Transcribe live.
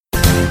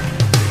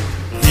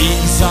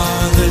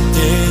the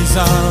days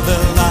of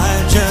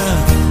Elijah,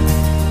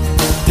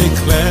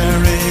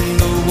 declaring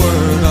the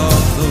word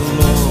of the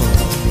Lord.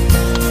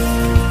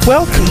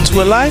 Welcome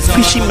to a live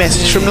preaching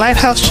message from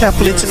Lighthouse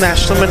Chapel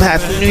International,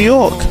 Manhattan, New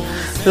York.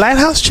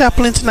 Lighthouse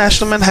Chapel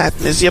International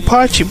Manhattan is the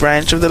Apache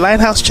branch of the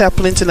Lighthouse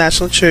Chapel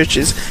International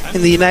Churches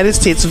in the United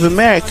States of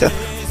America,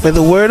 where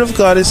the Word of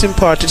God is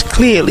imparted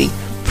clearly,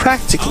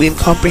 practically, and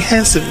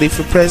comprehensively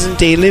for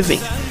present-day living.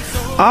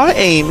 Our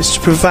aim is to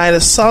provide a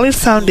solid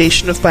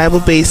foundation of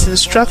Bible-based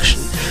instruction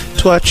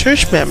to our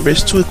church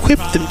members to equip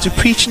them to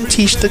preach and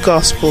teach the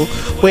gospel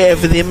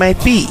wherever they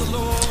might be.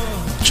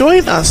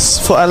 Join us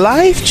for a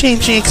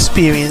life-changing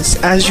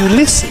experience as you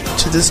listen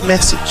to this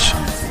message.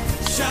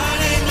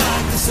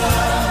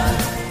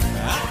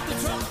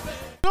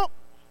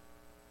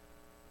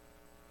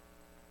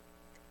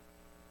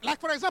 Like,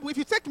 for example, if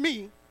you take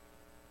me,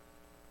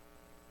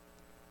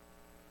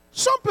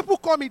 some people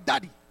call me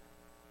daddy.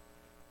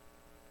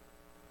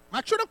 My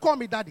children call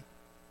me daddy.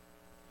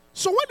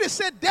 So when they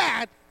say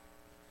dad,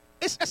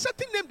 it's a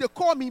certain name they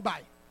call me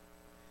by.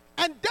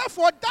 And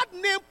therefore, that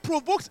name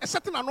provokes a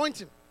certain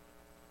anointing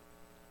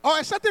or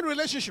a certain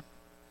relationship.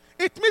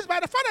 It means by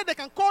the fact that they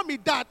can call me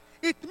dad,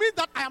 it means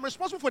that I am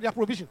responsible for their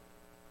provision.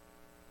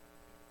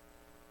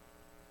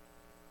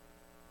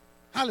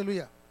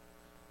 Hallelujah.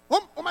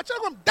 When my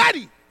children call me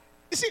daddy,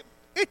 you see,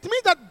 it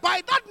means that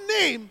by that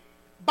name,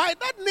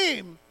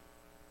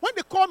 when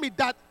they call me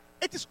dad,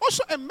 it is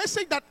also a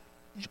message that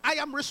I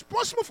am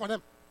responsible for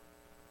them.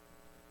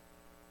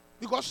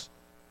 Because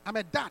I'm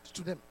a dad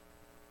to them.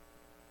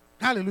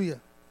 Hallelujah.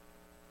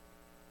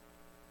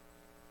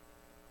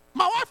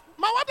 My wife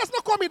does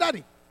not call me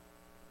daddy.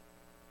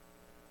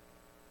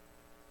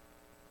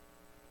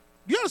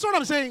 Do you understand what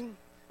I'm saying?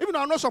 Even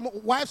though I know some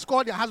wives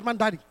call their husband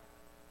daddy.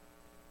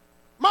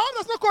 My wife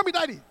does not call me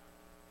daddy.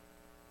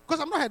 Because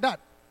I'm not her dad,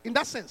 in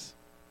that sense.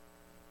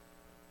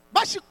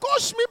 But she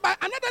calls me by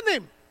another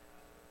name.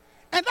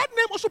 And that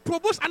name also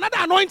provokes another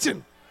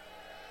anointing.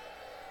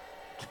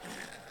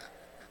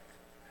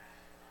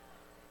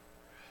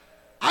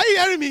 Are you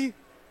hearing me?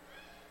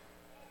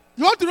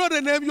 You want to know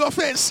the name? Your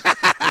face.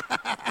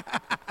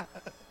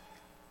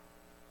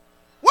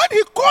 When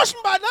he calls me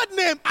by that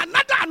name,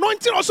 another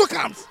anointing also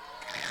comes.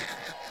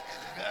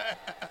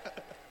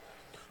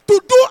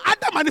 To do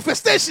other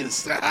manifestations.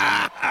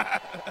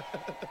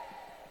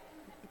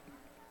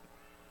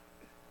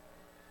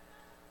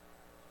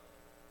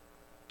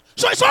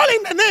 So it's all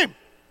in the name.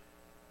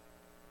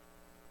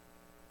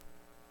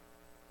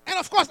 And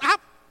of course, I have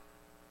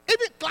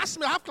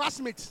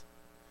classmates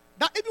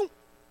that even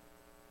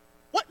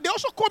they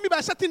also call me by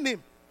a certain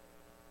name.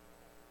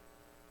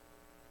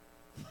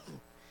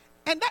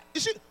 And that,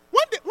 you see,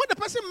 when the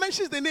person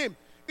mentions the name,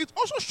 it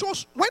also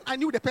shows when I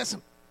knew the person.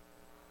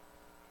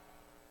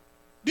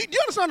 Do you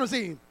understand what I'm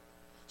saying?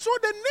 So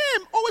the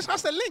name always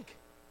has a link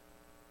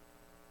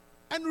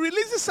and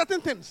releases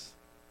certain things.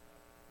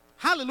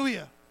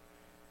 Hallelujah.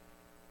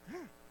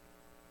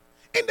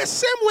 In the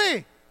same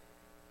way,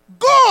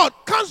 God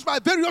comes by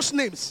various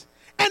names.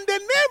 And the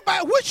name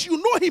by which you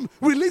know him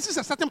releases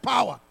a certain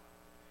power.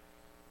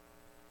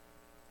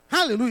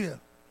 Hallelujah.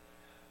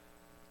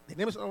 The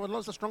name is the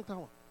Lord is a strong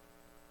tower.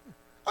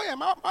 Oh yeah,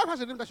 my wife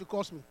has a name that she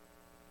calls me.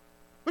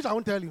 Which I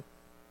won't tell you.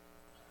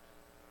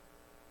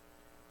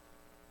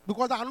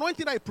 Because the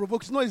anointing that it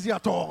provokes is not easy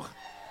at all.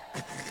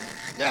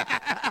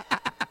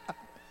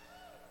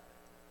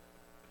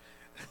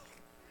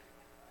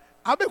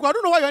 I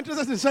don't know why you're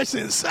interested in such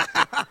things.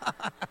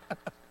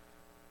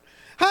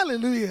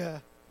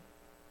 Hallelujah.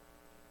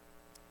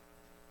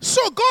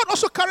 So God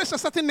also carries a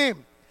certain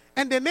name.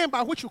 And the name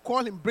by which you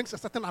call him brings a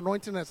certain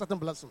anointing and a certain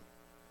blessing.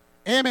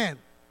 Amen.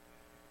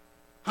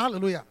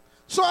 Hallelujah.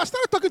 So I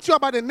started talking to you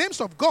about the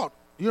names of God.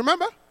 You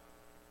remember?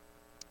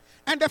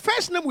 And the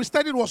first name we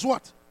studied was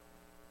what?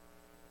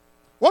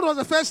 What was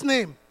the first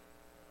name?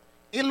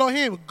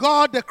 Elohim,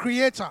 God the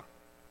Creator.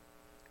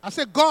 I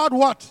said God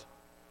what?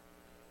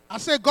 I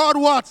say, God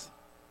what?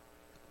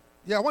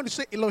 Yeah, when you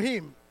say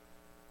Elohim,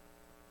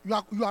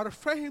 you are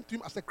referring to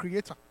him as the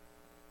creator.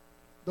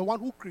 The one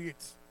who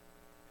creates.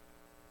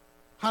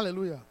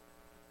 Hallelujah.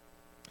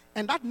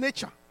 And that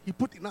nature he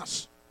put in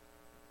us.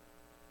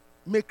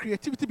 May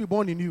creativity be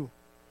born in you.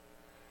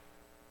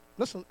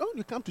 Listen, when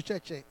you come to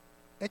church,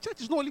 a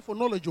church is not only for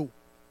knowledge.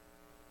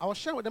 I was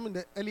sharing with them in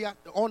the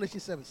All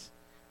Nation service.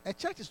 A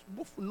church is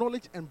both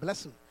knowledge and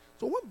blessing.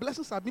 So when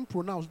blessings are being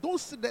pronounced, don't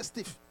sit there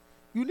stiff.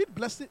 You need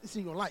blessings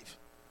in your life.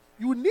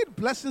 You need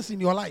blessings in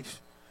your life.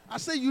 I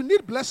say you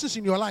need blessings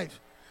in your life.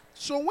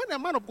 So when a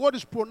man of God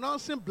is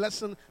pronouncing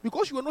blessing,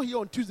 because you were not here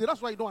on Tuesday,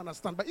 that's why you don't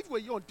understand. But if you were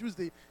here on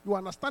Tuesday, you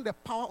understand the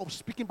power of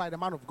speaking by the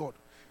man of God.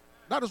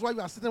 That is why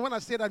you are sitting. When I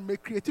say that, may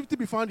creativity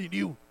be found in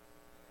you.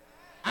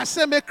 I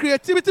say, may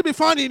creativity be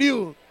found in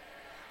you.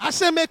 I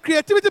say, may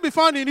creativity be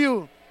found in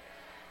you.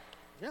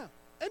 Yeah.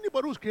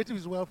 Anybody who's creative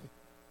is wealthy.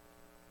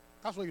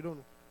 That's what you don't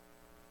know.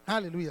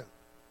 Hallelujah.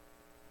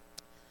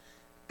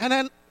 And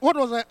then, what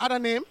was the other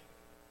name?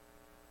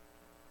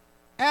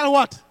 El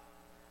what?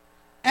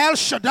 El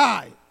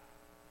Shaddai.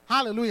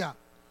 Hallelujah.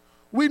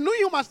 We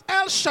knew him as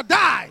El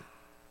Shaddai.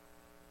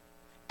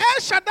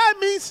 El Shaddai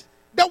means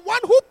the one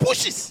who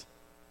pushes,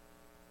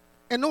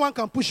 and no one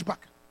can push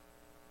back.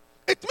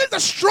 It means the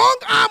strong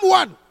arm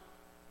one.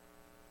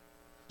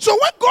 So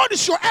when God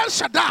is your El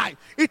Shaddai,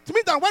 it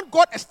means that when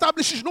God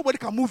establishes, nobody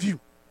can move you.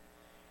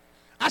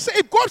 I say,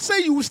 if God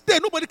says you will stay,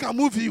 nobody can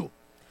move you.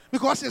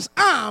 Because his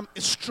arm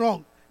is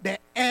strong. The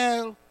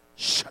El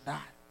Shaddai.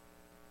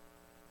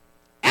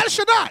 El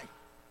Shaddai.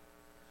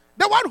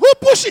 The one who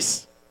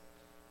pushes.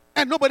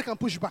 And nobody can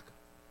push back.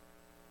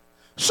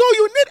 So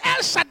you need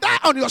El Shaddai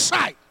on your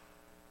side.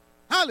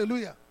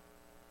 Hallelujah.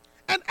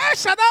 And El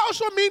Shaddai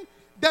also means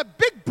the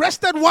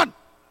big-breasted one.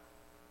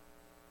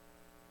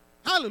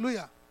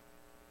 Hallelujah.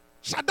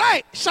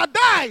 Shaddai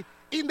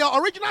in the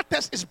original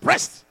text is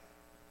breast.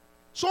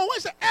 So when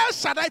it's El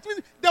Shaddai, it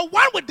means the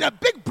one with the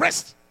big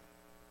breast.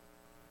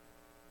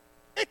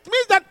 It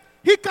means that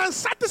he can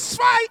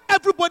satisfy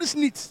everybody's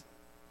needs.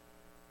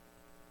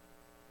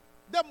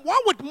 The one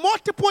with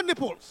multiple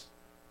nipples.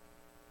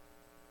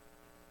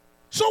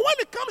 So when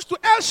it comes to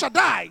El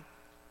Shaddai,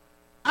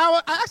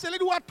 I asked a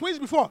lady who had twins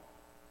before.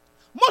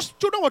 Most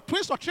children were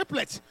twins or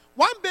triplets.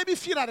 One baby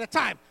feed at a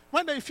time.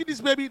 When they feed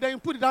this baby, they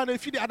put it down, they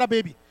feed the other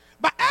baby.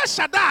 But El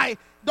Shaddai,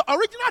 the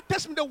original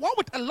testament, the one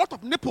with a lot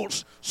of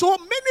nipples, so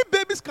many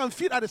babies can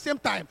feed at the same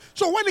time.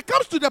 So when it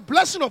comes to the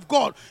blessing of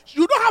God,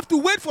 you don't have to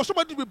wait for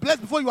somebody to be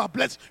blessed before you are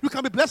blessed. You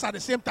can be blessed at the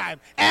same time.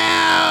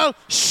 El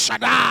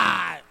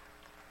Shaddai.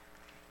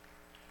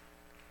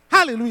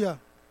 Hallelujah.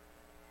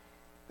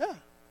 Yeah. And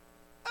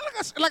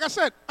like I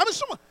said, I mean,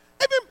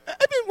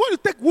 even when you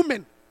take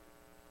women,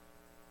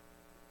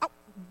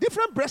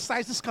 different breast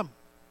sizes come.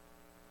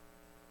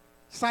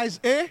 Size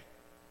A,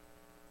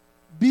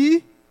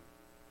 B,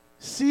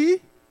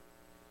 C,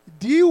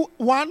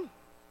 D1,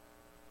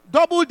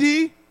 double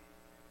D,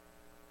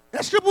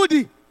 triple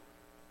D.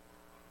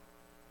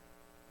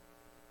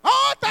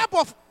 All type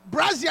of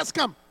braziers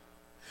come.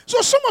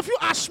 So some of you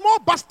are small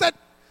bastard,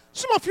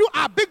 some of you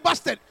are big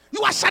bastard.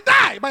 You are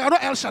Shaddai, but you're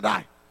not El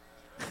Shaddai.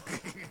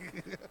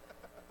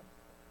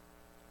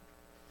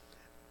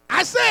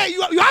 I say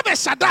you have a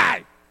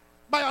Shaddai,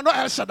 but you're not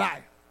El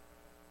Shaddai.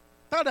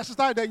 Tell the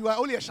sister that you are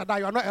only a Shaddai,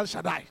 you are not El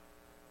Shaddai.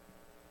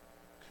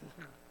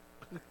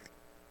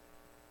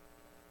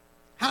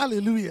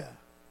 Hallelujah.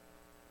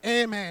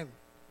 Amen.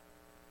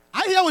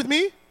 Are you here with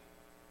me?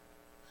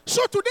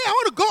 So today I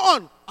want to go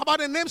on about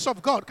the names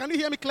of God. Can you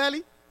hear me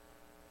clearly?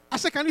 I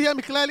said, can you hear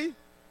me clearly?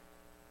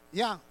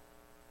 Yeah.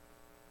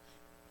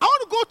 I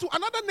want to go to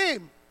another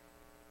name.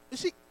 You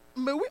see,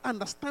 may we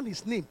understand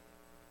his name.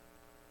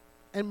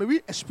 And may we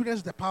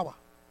experience the power.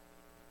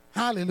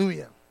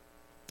 Hallelujah.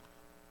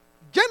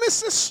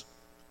 Genesis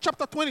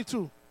chapter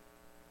 22.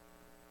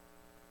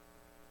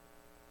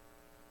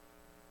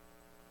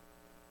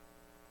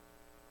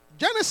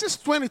 Genesis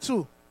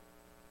 22.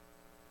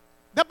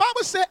 The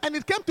Bible says, and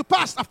it came to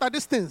pass after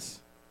these things.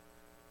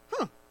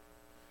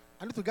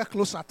 I need to get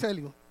closer, I tell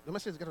you. The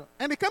message is getting.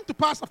 And it came to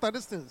pass after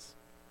these things.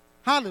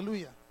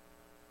 Hallelujah.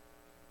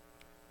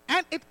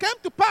 And it came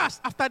to pass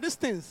after these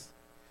things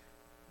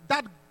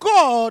that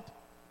God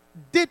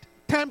did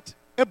tempt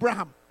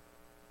Abraham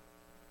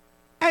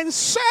and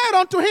said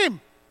unto him,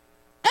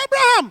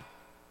 Abraham.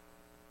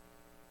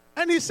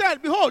 And he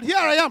said, behold, here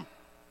I am.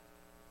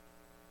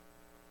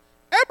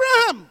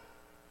 Abraham.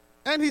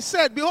 And he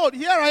said, behold,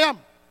 here I am.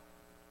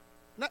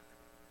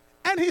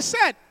 And he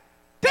said,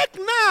 take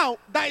now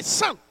thy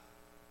son,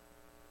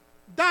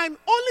 thine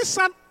only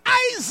son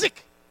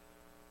Isaac,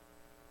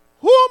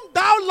 whom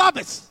thou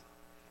lovest,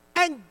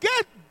 and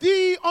get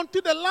thee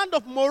unto the land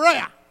of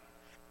Moriah,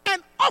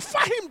 and offer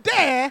him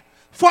there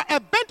for a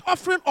burnt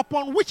offering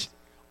upon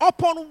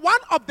one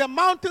of the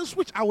mountains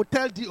which I will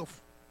tell thee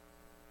of.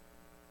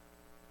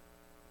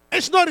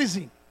 It's not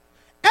easy.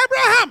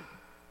 Abraham,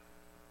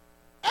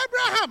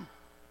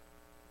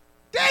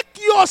 take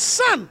your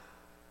son.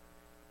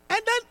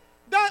 And then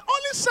thy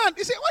only son.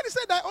 You see, when he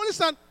said thy only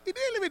son, he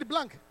didn't leave it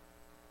blank.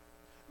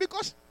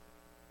 Because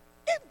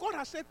if God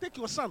has said, take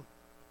your son,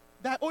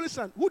 thy only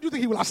son, who do you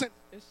think he will have sent?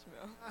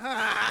 Ishmael.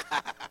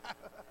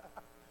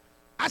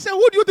 I said,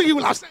 who do you think he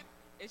will have sent?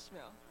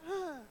 Ishmael.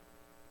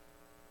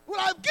 Will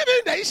I have given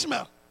the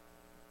Ishmael?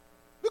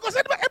 Because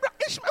Abraham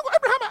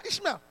had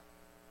Ishmael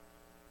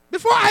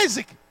before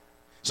Isaac.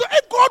 So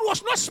if God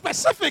was not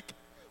specific,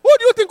 who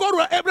do you think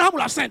Abraham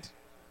would have sent?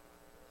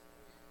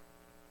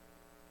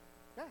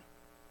 Yeah.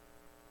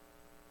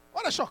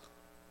 What a shock.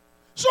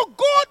 So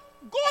God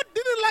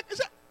didn't like, he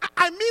said,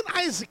 I mean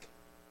Isaac.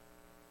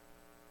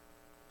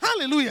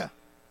 Hallelujah.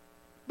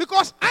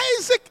 Because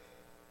Isaac,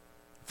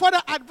 for the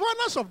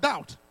advantage of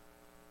doubt,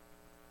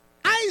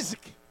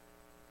 Isaac,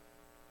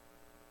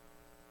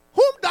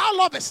 whom thou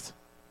lovest,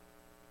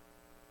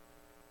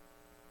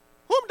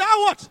 whom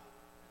thou what?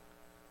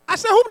 I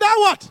said, whom thou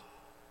what?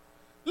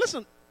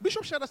 Listen,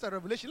 Bishop shared us a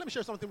revelation. Let me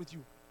share something with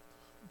you.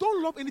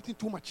 Don't love anything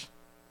too much.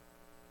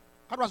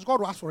 Otherwise, God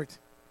will ask for it.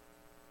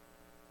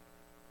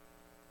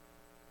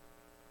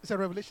 It's a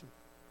revelation.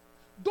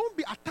 Don't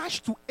be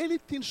attached to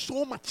anything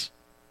so much.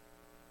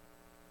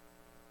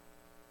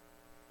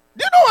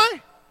 Do you know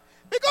why?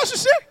 Because you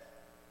see,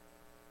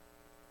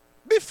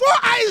 before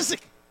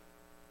Isaac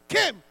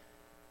came,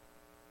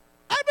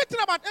 everything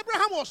about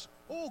Abraham was,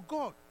 oh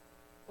God,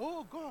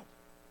 oh God,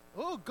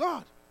 oh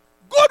God.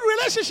 Good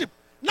relationship.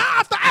 Now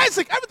after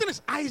Isaac, everything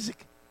is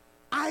Isaac.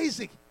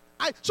 Isaac.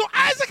 So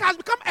Isaac has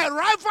become a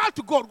rival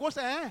to God. God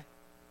said,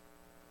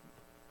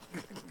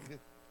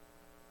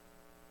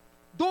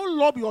 don't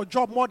love your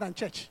job more than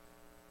church.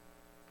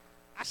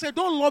 I said,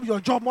 don't love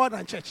your job more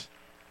than church.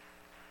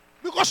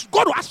 Because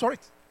God will ask for it.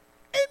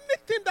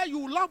 Anything that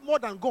you love more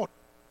than God,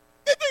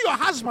 even your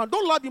husband,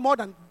 don't love him more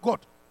than God.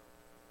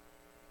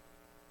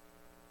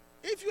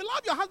 If you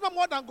love your husband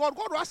more than God,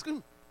 God will ask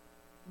him,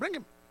 bring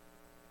him.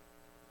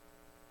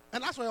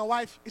 And as for your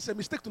wife, it's a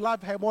mistake to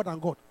love her more than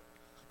God.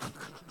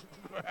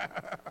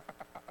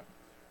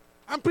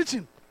 I'm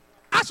preaching.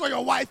 As for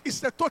your wife,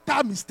 it's a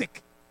total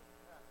mistake.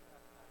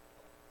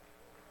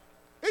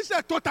 It's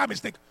a total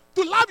mistake.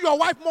 To love your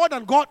wife more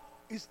than God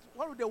is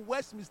one of the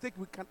worst mistakes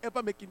we can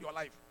ever make in your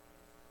life.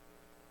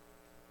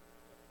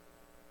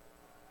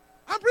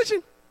 I'm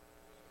preaching.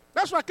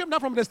 That's why I came down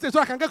from the stage so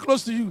I can get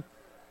close to you.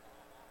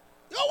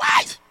 Your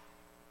wife!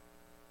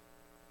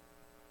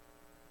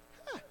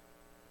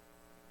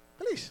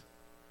 Please.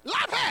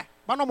 Love her,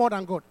 but no more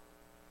than God.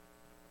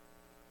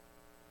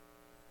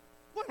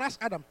 Go and ask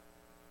Adam.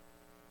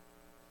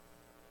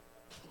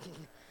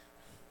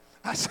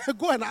 I said,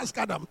 go and ask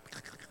Adam.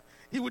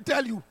 He will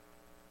tell you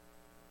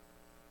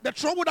the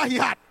trouble that he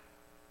had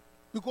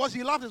because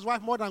he loved his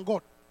wife more than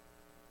God.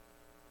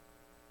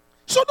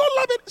 So don't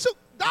love it. So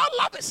thou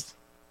lovest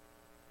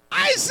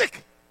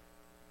Isaac,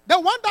 the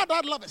one that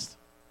thou lovest.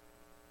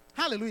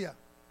 Hallelujah.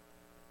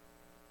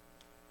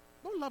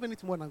 Don't love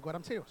anything more than God.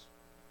 I'm serious.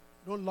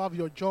 Don't love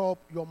your job,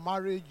 your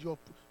marriage, your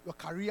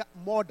career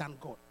more than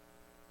God.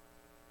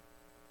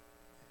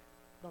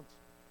 Don't.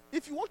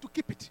 If you want to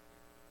keep it,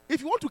 if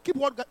you want to keep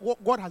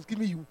what God has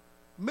given you,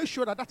 make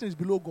sure that thing is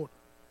below God.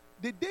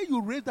 The day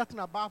you raise that thing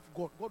above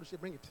God, God will say,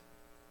 bring it.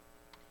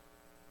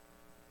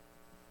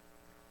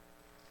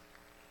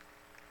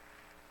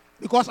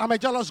 Because I'm a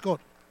jealous God.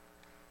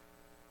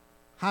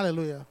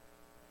 Hallelujah.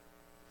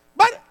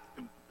 But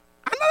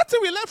another thing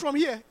we learn from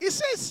here, it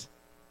says,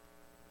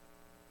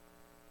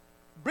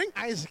 bring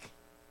Isaac.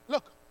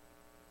 Look.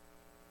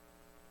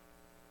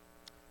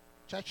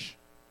 Church.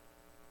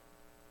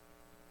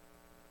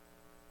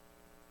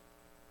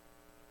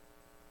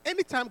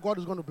 Anytime God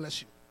is going to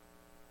bless you,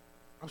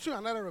 I'm showing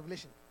another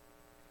revelation.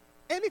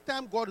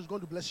 Anytime God is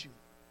going to bless you,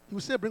 He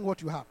will say, bring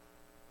what you have.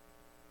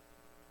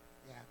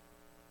 Yeah.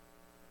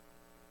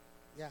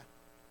 Yeah.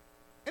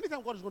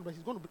 Anytime God is going to bless you,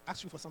 He's going to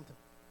ask you for something.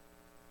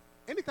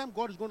 Anytime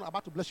God is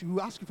about to bless you, He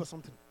will ask you for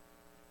something.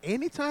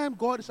 Anytime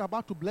God is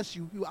about to bless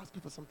you, He will ask you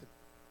for something.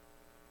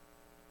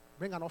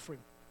 Bring an offering.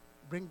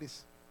 Bring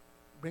this.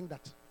 Bring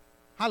that.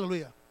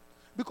 Hallelujah.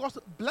 Because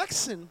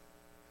blessing,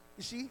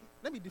 you see,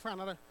 let me define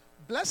another.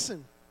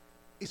 Blessing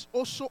is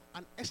also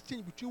an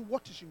exchange between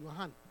what is in your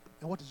hand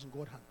and what is in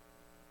God's hand.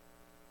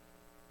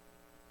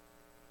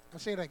 I'll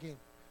say it again.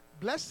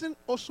 Blessing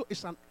also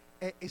is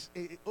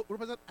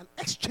represents an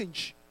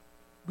exchange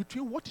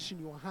between what is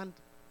in your hand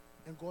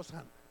and God's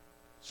hand.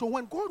 So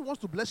when God wants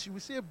to bless you, we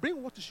say,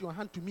 bring what is in your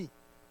hand to me,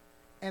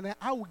 and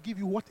I will give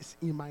you what is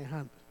in my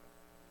hand.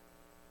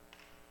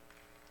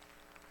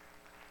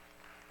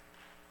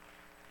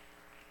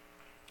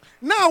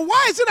 Now,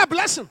 why is it a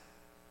blessing?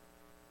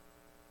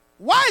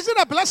 Why is it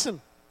a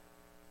blessing?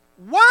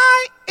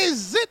 Why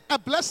is it a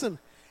blessing?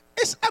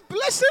 It's a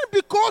blessing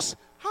because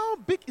how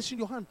big is in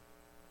your hand?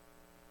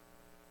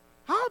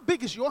 How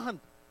big is your hand?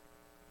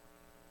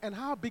 And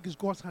how big is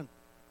God's hand?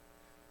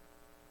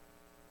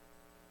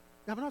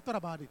 You have not thought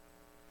about it.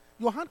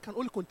 Your hand can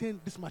only contain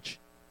this much.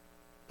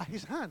 But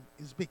His hand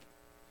is big.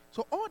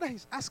 So all that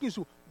He's asking is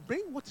to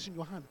bring what is in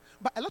your hand.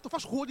 But a lot of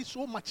us hold it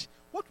so much.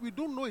 What we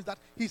don't know is that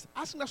He's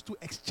asking us to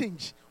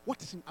exchange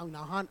what is in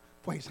our hand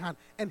for His hand.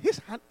 And His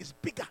hand is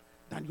bigger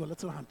than your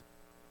little hand.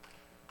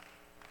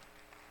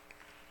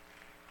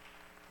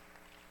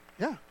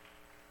 Yeah.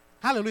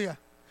 Hallelujah.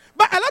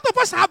 But a lot of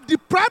us have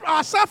deprived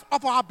ourselves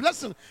of our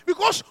blessing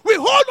because we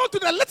hold on to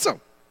the little.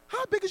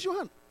 How big is your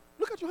hand?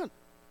 Look at your hand.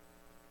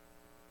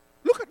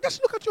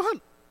 Just look at your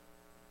hand.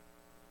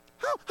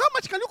 How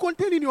much can you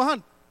contain in your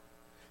hand?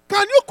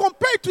 Can you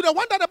compare it to the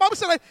one that the Bible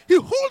said that He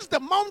holds the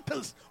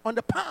mountains on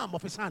the palm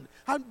of His hand?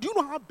 Do you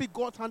know how big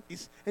God's hand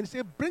is? And He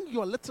said, bring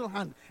your little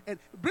hand and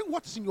bring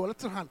what is in your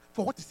little hand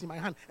for what is in my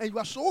hand. And you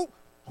are so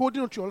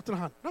holding on to your little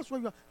hand. That's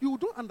why you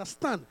don't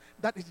understand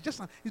that it's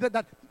just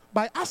that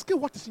by asking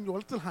what is in your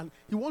little hand,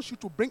 He wants you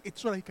to bring it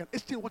so that He can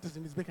exchange what is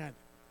in His big hand.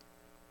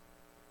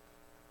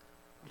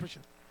 I'm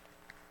preaching.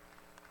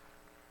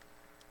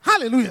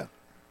 Hallelujah.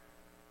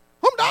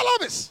 Whom thou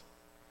lovest.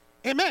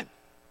 Amen.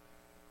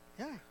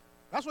 Yeah.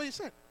 That's what He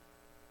said.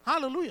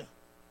 Hallelujah.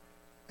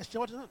 Exchange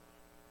what is in hand.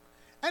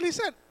 And He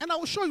said, and I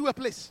will show you a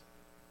place.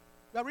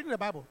 You are reading the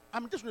Bible.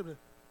 I'm just reading it.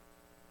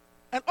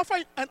 And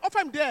offer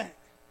him there.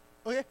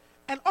 Okay?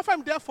 And offer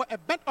him there for a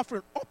burnt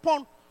offering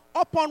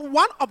upon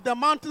one of the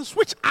mountains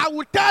which I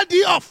will tell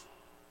thee of.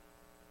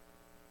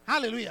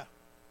 Hallelujah.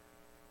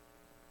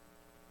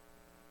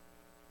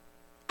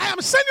 I am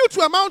sending you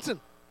to a mountain.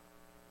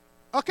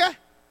 Okay?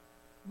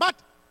 But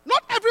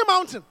not every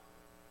mountain.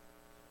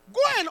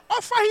 Go and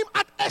offer him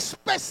at a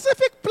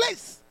specific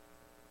place.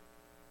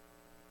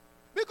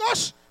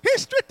 Because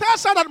history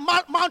tells us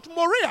that Mount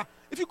Moriah,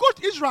 if you go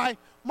to Israel,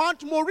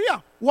 Mount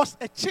Moriah was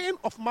a chain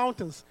of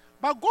mountains.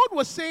 But God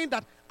was saying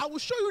that I will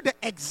show you the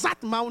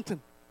exact mountain.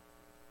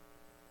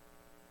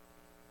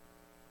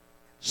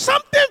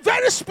 Something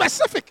very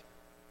specific.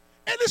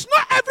 And it's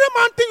not every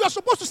mountain you're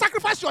supposed to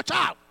sacrifice your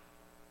child.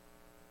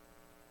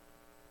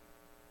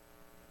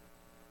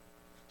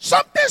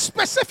 Something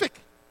specific.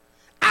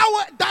 I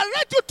will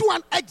direct you to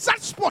an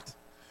exact spot.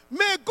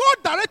 May God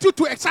direct you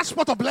to an exact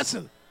spot of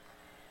blessing.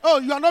 Oh,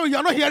 you are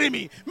not hearing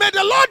me. May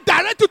the Lord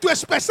direct you to a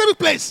specific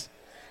place.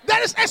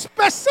 There is a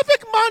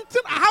specific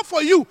mountain I have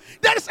for you.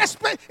 There is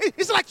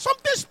it's like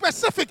something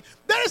specific.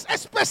 There is a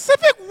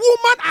specific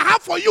woman I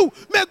have for you.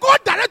 May God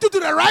direct you to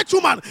the right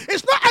woman.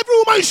 It's not every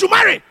woman you should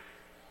marry.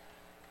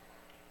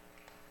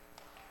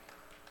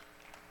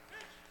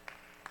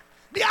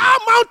 There are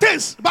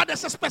mountains, but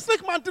there's a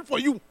specific mountain for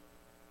you.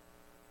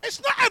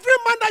 It's not every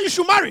man that you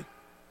should marry.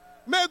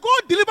 May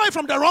God deliver you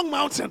from the wrong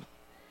mountain.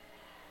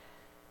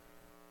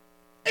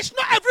 It's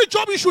not every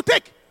job you should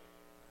take.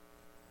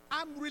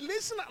 I'm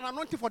releasing an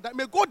anointing for that.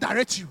 May God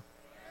direct you.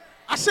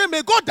 I say,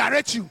 may God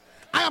direct you.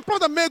 I am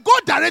proud that may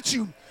God direct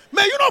you.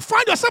 May you not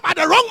find yourself at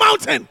the wrong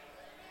mountain.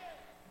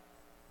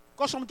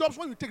 Because some jobs,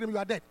 when you take them, you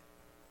are dead.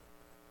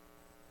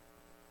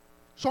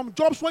 Some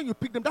jobs, when you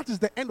pick them, that is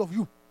the end of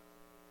you.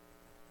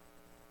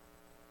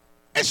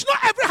 It's not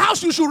every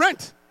house you should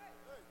rent.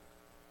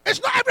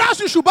 It's not every house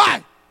you should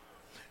buy.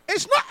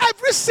 It's not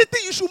every city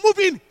you should move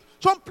in.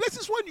 Some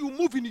places when you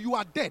move in, you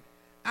are dead.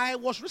 I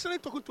was recently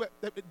talking to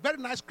a very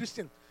nice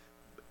Christian.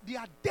 They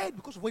are dead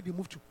because of where they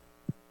moved to.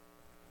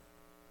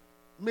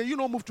 May you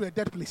not move to a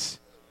dead place.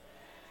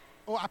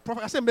 Oh,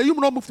 I said, may you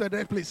not move to a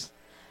dead place.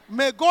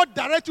 May God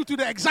direct you to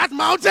the exact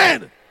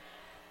mountain.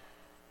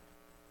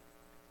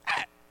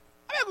 Hey,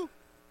 it's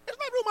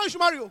not every woman you should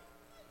marry you.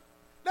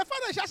 The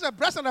fact that she has a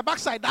breast on the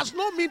backside does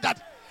not mean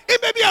that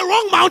it may be a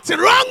wrong mountain.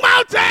 Wrong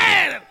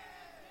mountain!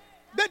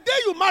 The day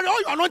you marry,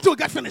 all your anointing will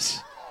get finished.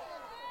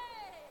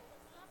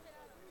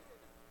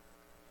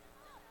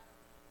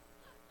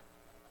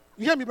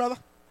 You hear me, brother?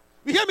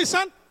 You hear me,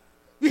 son?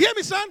 You hear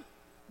me, son?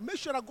 Make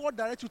sure that God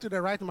directs you to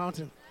the right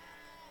mountain.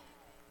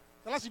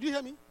 Dallas, did you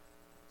hear me?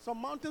 Some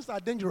mountains are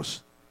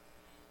dangerous.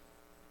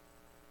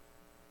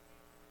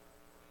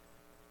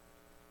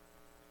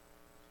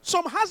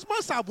 Some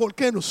husbands are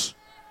volcanoes.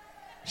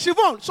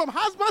 Siobhan, some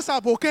husbands are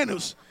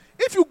volcanoes.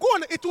 If you go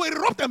on, it will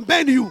erupt and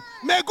burn you.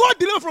 May God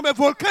deliver from a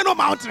volcano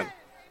mountain.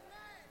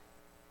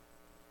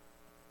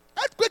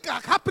 Earthquake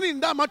are happening in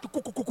that mountain.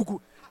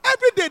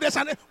 Every day there's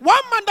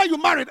one man that you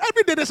married.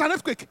 Every day there's an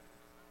earthquake.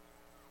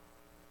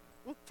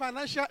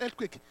 Financial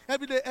earthquake.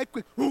 Every day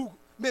earthquake.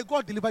 May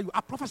God deliver you. I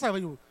prophesy over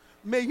you.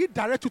 May He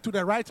direct you to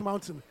the right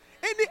mountain.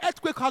 Any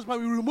earthquake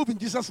husband we remove in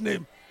Jesus'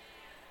 name.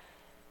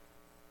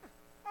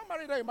 I'm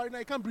married now. You're married now.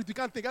 You can't breathe. You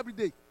can't think every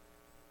day.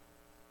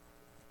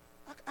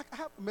 I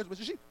have a message.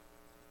 You see,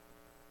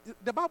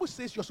 the Bible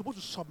says you're supposed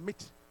to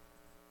submit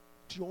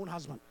to your own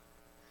husband.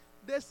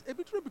 There's a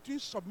difference between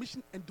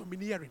submission and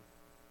domineering.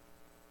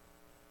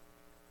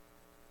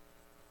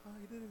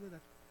 You didn't know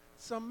that.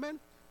 Some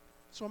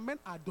men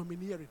are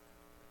domineering.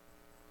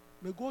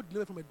 May God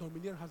deliver from a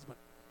domineering husband.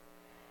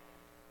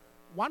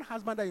 One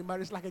husband that you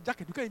marry is like a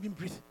jacket. You can't even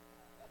breathe.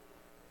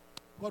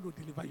 God will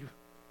deliver you.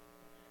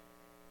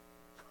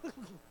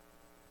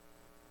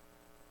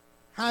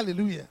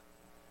 Hallelujah.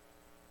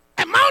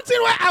 A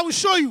mountain where I will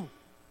show you.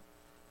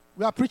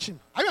 We are preaching.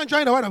 Are you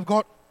enjoying the word of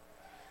God?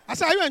 I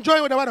said, are you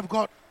enjoying the word of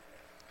God?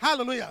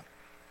 Hallelujah.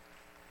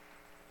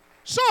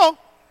 So,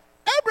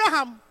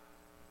 Abraham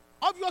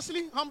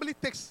obviously humbly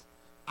takes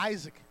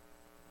Isaac.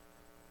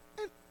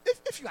 And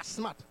if you are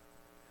smart,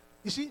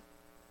 you see,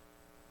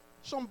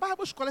 some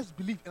Bible scholars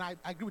believe, and I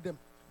agree with them,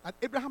 that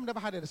Abraham never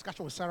had a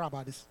discussion with Sarah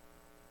about this.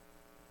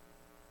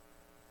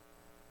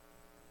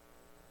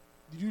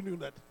 Did you know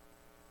that?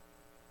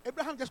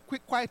 Abraham just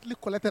quietly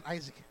collected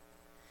Isaac.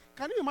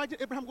 Can you imagine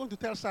Abraham going to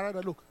tell Sarah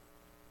that, look,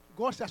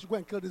 God says I should go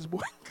and kill this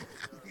boy?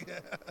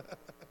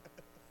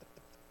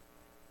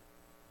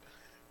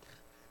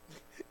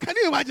 Can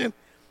you imagine?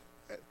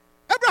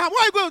 Abraham,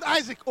 why are you going with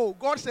Isaac? Oh,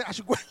 God said I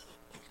should go.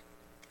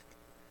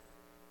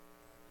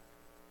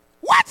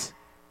 What?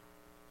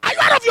 Are you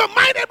out of your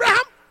mind,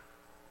 Abraham?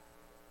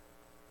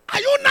 Are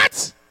you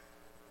nuts?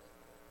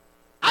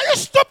 Are you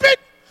stupid?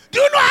 Do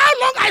you know how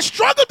long I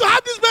struggled to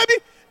have this baby?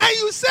 And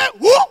you say,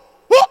 who?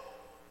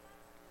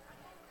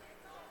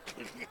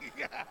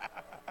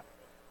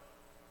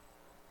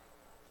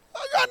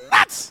 Oh, you're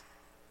nuts.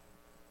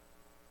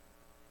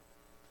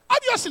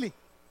 Obviously.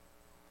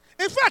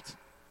 In fact,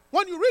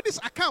 when you read this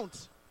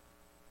account,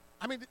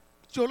 I mean, the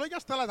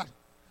theologians tell us that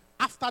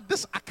after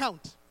this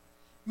account,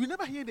 you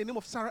never hear the name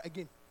of Sarah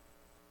again.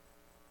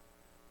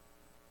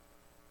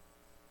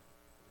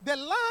 The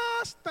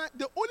last time,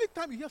 the only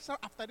time you hear Sarah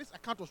after this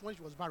account was when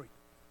she was married.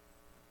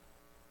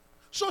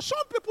 So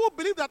some people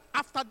believe that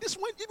after this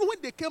one, even when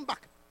they came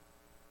back,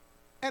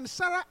 and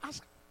Sarah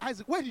asked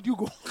Isaac, where did you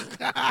go?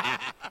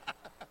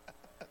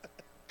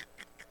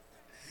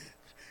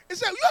 He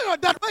said, you and your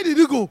dad, where did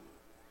you go?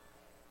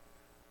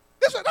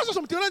 That's what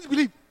some theologians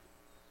believe.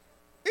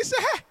 He said,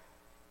 hey,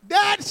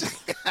 Dad,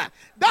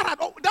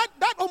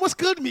 that almost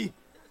killed me.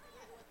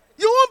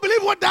 You won't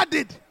believe what Dad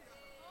did.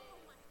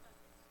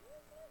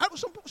 And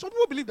some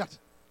people believe that.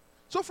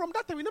 So from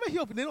that time, we never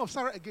hear of the name of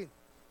Sarah again.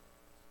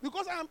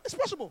 Because it's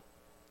possible.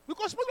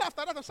 Because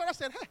after that, Sarah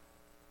said, hey,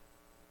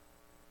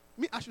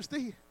 me, I should stay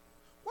here.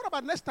 What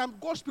about next time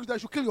God speaks that you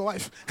should kill your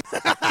wife?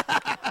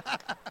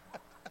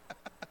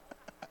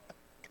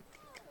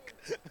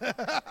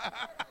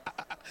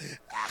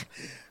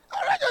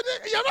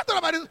 You're not talking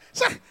about it.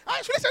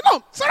 I should say,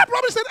 no. Sarah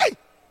probably said, hey,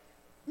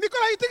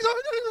 Nicola, you think so?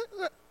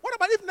 What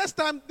about if next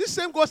time this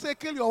same God say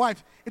kill your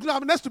wife? It will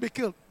have next to be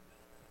killed.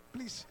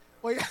 Please.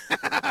 Oh, yeah.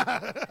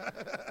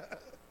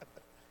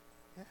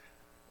 Yeah.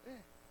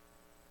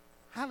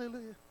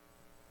 Hallelujah.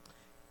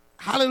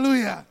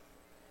 Hallelujah.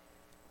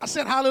 I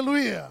said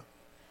hallelujah.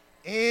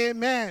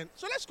 Amen.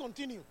 So let's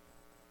continue.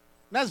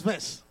 Next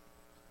verse.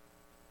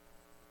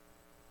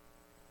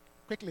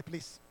 Quickly,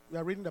 please. We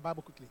are reading the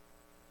Bible quickly.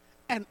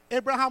 And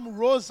Abraham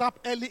rose up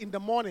early in the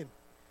morning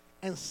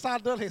and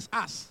saddled his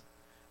ass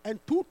and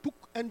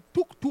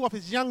took two of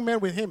his young men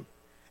with him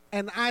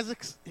and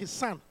Isaac his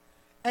son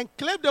and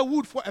cleft the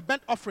wood for a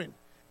burnt offering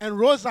and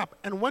rose up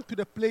and went to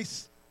the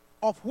place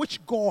of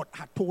which God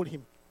had told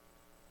him.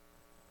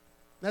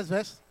 Next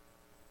verse.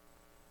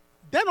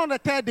 Then on the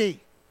third day,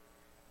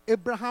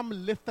 Abraham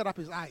lifted up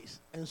his eyes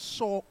and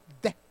saw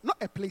there, not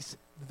a place,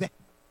 there.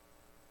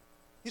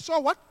 He saw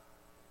what?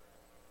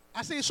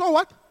 I say, he saw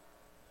what?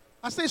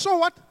 I say, he saw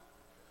what?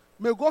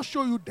 May God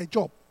show you the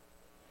job.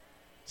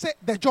 Say,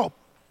 the job.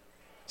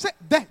 Say,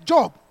 the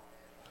job.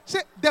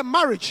 Say, the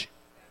marriage.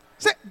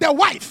 Say, the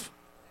wife.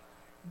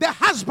 The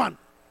husband.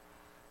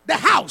 The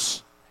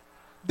house.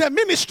 The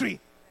ministry.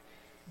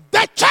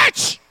 The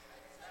church.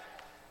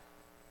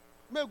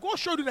 May God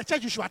show you the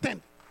church you should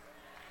attend.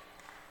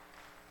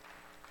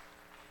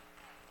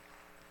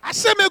 I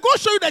say, may God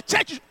show you the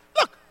church.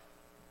 Look,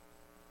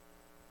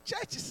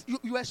 church is,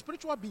 you are a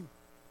spiritual being.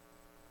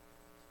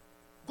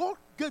 God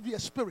gave you a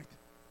spirit.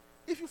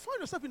 If you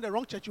find yourself in the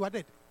wrong church, you are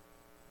dead.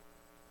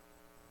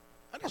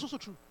 And that's also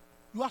true.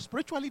 You are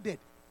spiritually dead.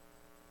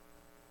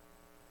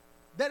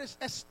 There is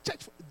a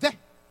church there.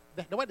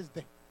 There. The word is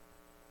there.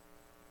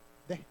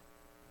 There.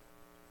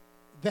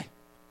 There.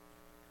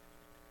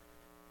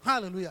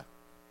 Hallelujah.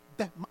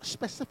 There.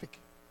 Specific.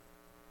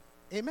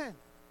 Amen.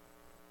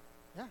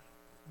 Yeah.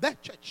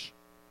 That church.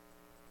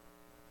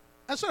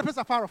 And so the place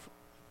are far off.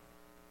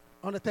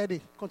 On the third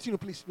day. Continue,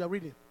 please. We are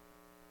reading.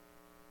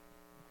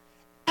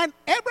 And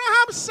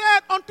Abraham said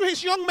unto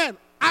his young men,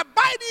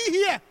 abide ye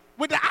here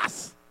with the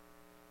ass,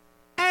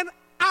 and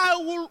I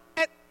will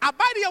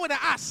abide here with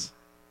the ass,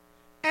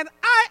 and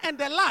I and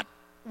the lad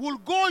will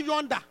go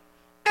yonder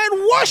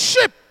and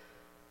worship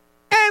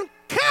and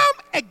come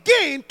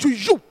again to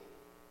you. I'm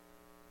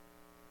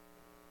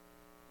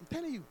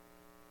telling you.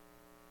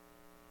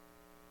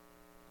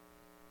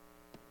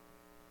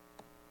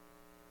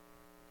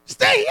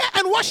 Stay here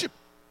and worship.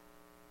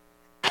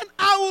 And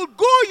I will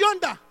go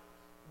yonder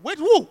with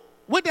who?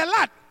 With the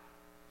lad.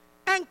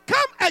 And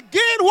come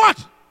again what?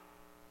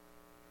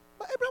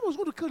 But Abraham was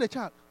going to kill the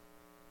child.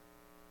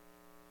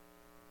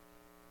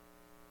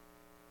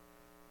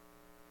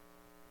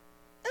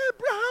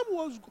 Abraham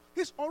was,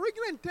 his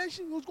original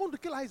intention, he was going to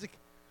kill Isaac.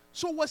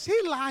 So was he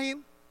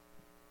lying?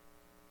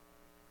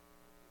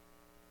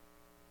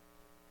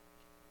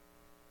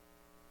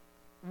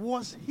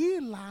 Was he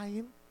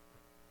lying?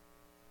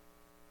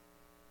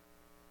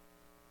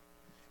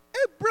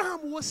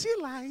 Abraham, was he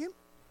lying?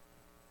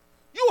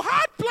 You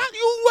had planned,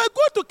 you were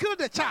going to kill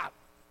the child.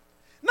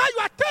 Now you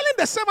are telling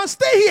the servant,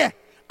 stay here.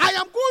 I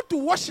am going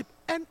to worship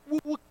and we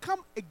will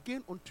come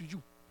again unto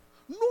you.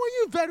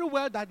 Knowing very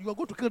well that you are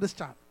going to kill this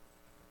child.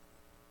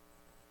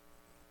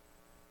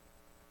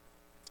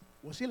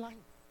 Was he lying?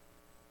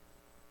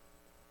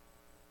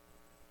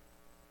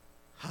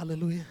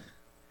 Hallelujah.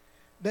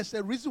 There's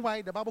a reason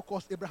why the Bible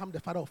calls Abraham the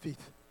father of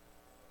faith.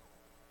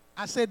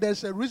 I said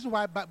there's a reason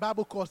why the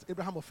Bible calls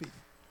Abraham of faith.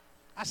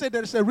 I said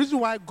there is a reason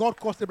why God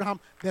calls Abraham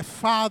the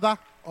father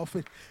of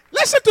faith.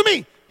 Listen to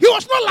me. He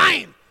was not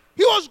lying.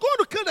 He was going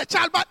to kill the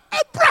child, but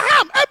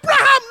Abraham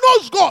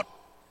knows God.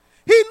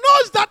 He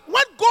knows that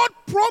when God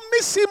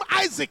promised him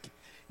Isaac,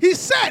 he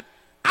said,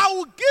 I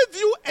will give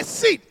you a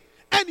seed,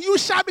 and you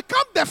shall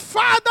become the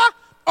father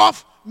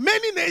of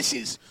many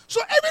nations.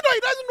 So even though he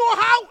doesn't know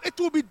how it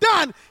will be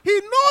done, he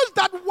knows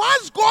that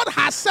once God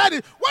has said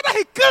it, whether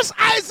he kills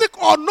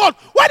Isaac or not,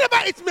 whatever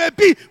it may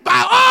be,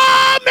 by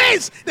all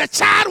means, the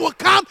child will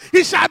come.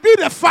 He shall be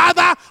the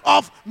father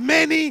of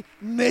many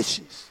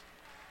nations.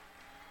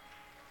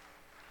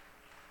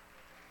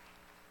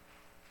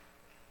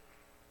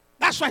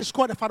 That's why he's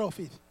called the father of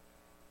faith.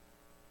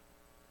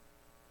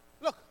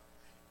 Look,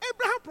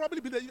 Abraham probably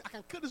believed, I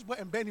can kill this boy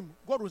and burn him.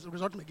 God will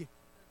resort him again.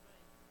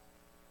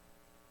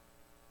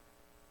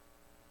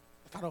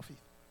 The father of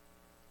faith.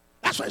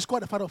 That's why he's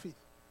called the father of faith.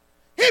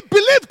 He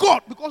believed believed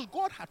God because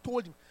God had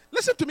told him.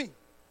 Listen to me.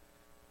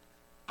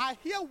 I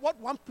hear what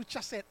one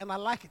preacher said, and I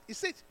like it. He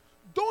said,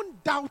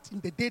 don't doubt in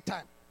the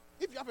daytime.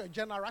 If you have a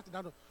general write it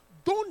down,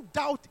 don't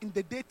doubt in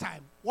the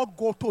daytime what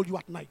God told you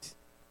at night.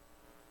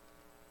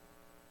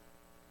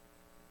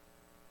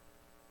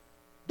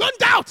 Don't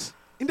doubt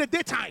in the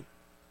daytime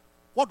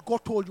what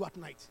God told you at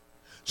night.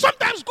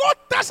 Sometimes God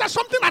tells us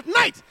something at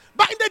night,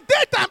 but in the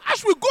daytime,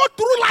 as we go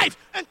through life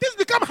and things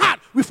become hard,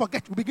 we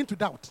forget, we begin to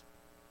doubt.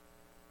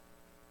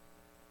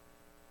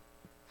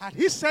 Had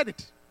he said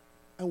it,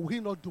 and will he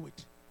not do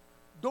it?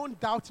 Don't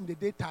doubt in the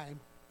daytime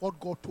what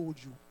God told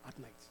you at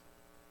night.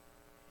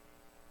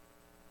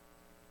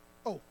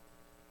 Oh,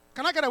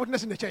 can I get a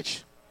witness in the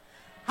church?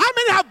 How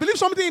many have believed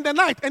something in the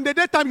night and the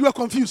daytime you are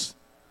confused?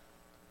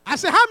 I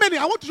say, how many?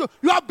 I want to show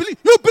you believe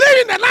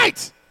in the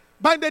night,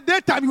 but in the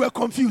daytime you were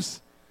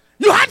confused.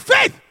 You had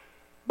faith,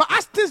 but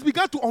as things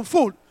began to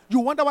unfold, you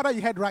wonder whether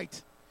you had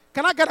right.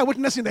 Can I get a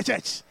witness in the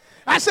church?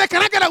 I say,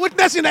 can I get a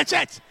witness in the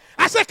church?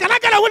 I say, can I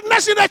get a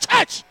witness in the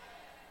church?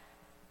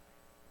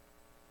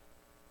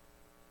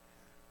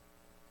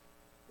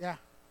 Yeah.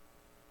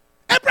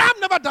 Abraham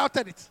never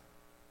doubted it.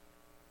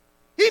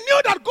 He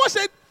knew that God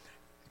said,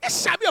 it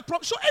shall be a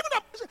problem. So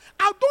even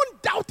I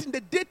don't doubt in the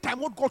daytime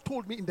what God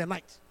told me in the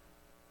night.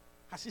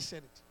 Has he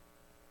said it?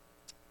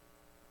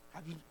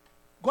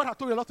 God has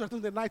told you a lot of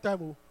things in the night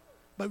time,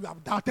 but you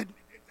have doubted.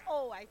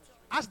 Oh, I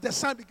As the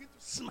sun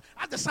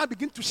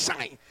begins to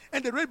shine,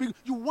 and the rain begins,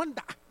 you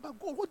wonder, but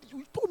God, what did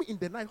you told me in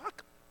the night?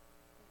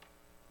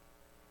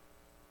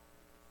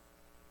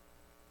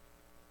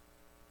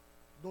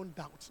 Don't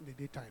doubt in the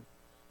daytime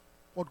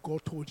what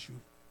God told you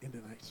in the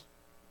night.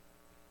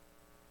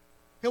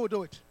 He will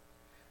do it.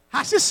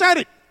 Has he said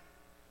it?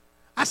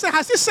 I said,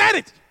 has he said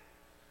it?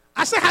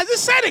 I said, has he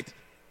said it?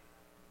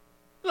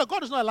 Look,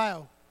 God is not a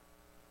liar.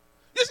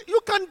 You see,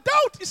 you can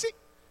doubt. You see,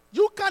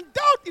 you can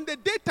doubt in the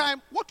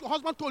daytime what your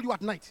husband told you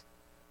at night.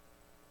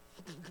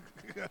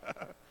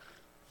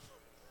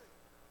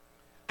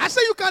 I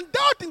say you can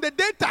doubt in the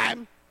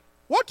daytime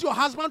what your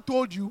husband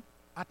told you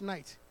at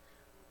night.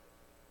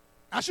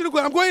 I shouldn't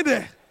go. I'm going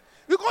there.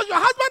 Because your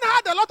husband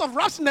had a lot of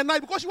raps in the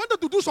night because he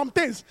wanted to do some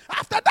things.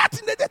 After that,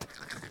 in the day.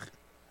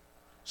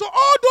 So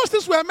all those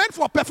things were meant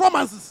for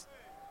performances.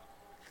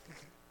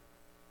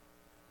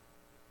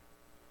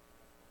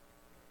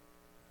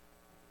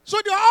 So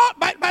they all,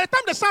 by the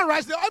time the sun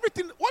rises,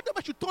 everything,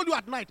 whatever she told you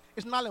at night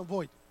is null and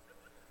void.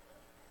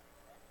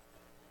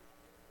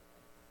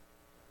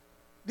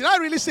 Did I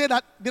really say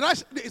that?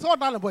 It's all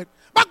null and void.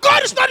 But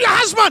God is not your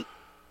husband.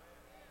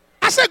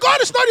 I said,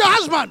 God is not your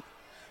husband.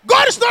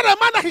 God is not a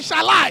man that he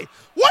shall lie.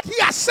 What he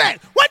has said,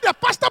 when the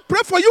pastor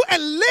prayed for you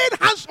and laid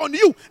hands on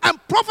you and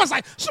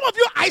prophesied, some of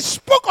you, I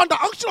spoke on the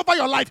unction over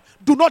your life.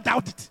 Do not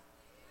doubt it.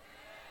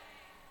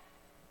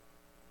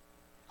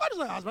 God is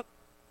not your husband.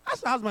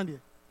 That's the husband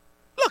here.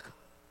 Look,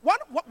 one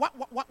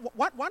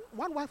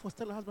wife was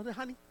telling her husband,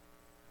 honey,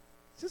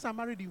 since I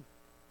married you,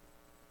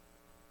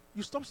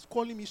 you stopped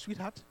calling me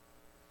sweetheart.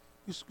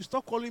 You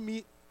stop calling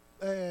me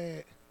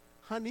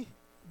honey,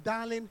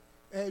 darling,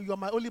 you are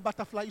my only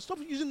butterfly. You stop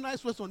using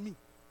nice words on me.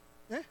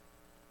 Eh?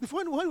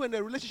 Before when we were in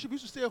a relationship, you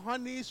used to say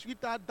honey,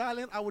 sweetheart,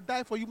 darling, I will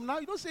die for you. Now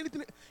you don't say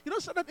anything. You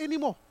don't say that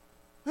anymore.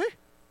 Eh?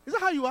 Is that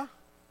how you are?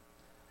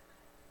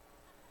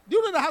 Do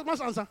you know the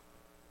husband's answer?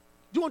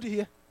 Do you want to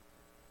hear?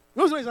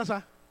 You know his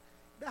answer?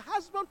 The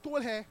husband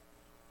told her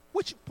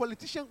which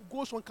politician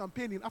goes on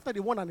campaigning after they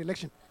won an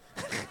election.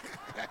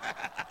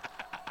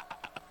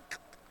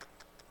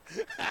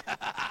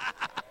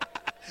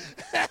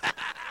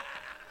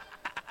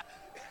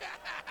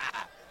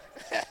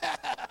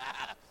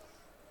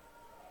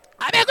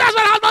 I think that's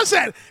what the husband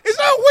said. It's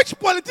not which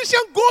politician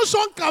goes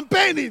on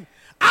campaigning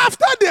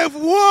after they've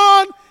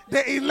won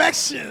the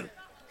election.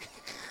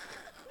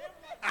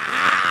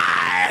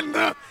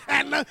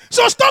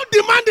 So stop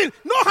demanding.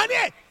 No,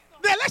 honey,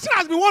 the election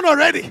has been won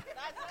already.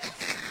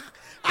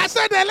 I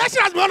said the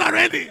election has been won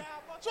already.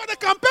 So the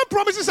campaign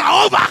promises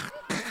are over.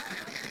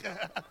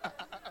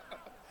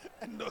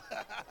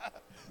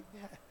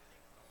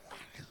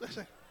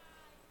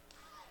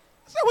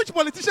 So which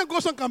politician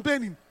goes on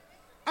campaigning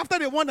after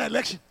they won the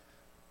election?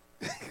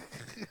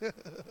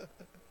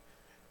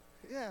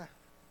 Yeah.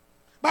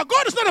 But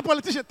God is not a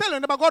politician. Tell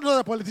them, but God is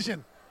not a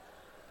politician.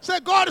 Say,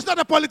 God is not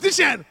a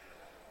politician.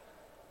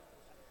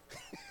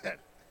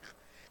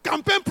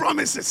 Campaign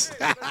promises.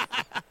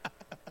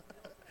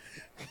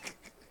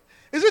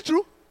 Is it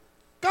true?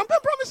 Campaign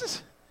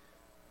promises.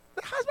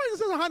 The husband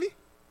says, honey,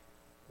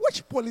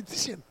 which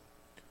politician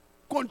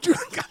continue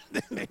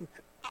campaigning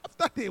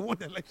after they won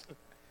the election?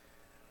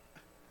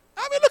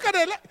 I mean,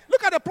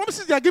 look at the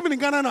promises they are giving in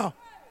Ghana now.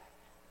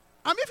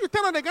 I mean, if you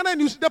turn on the Ghana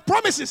news, the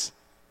promises.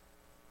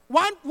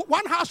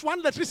 One house, one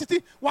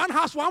electricity, one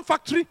house, one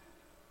factory.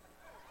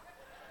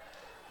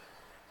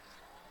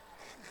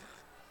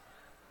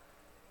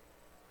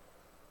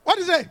 What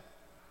is it?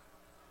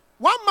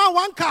 One man,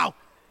 one cow.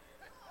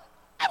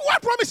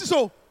 What promises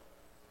so?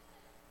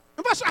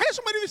 In fact, I heard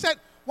somebody who said,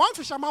 one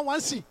fisherman,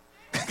 one sea.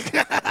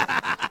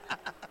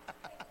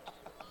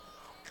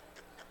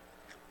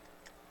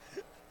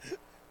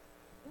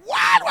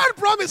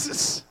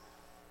 services.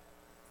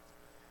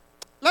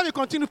 Let me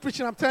continue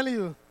preaching, I'm telling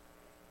you.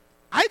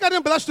 Are you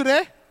getting blessed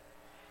today?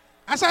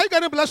 I said, are you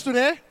getting blessed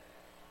today?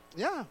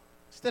 Yeah.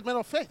 Statement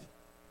of faith.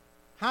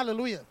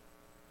 Hallelujah.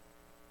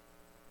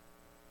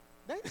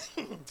 Then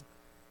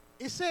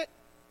he said,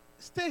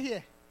 stay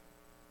here.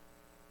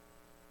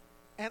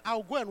 And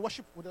I'll go and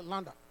worship with the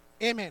lander.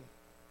 Amen.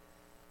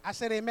 I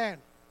said, amen.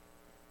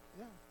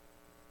 Yeah.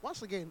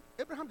 Once again,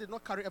 Abraham did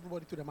not carry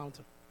everybody to the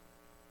mountain.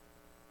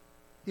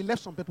 He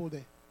left some people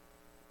there.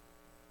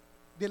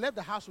 They left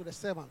the house with the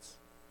servants.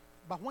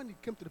 But when he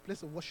came to the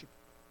place of worship,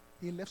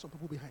 he left some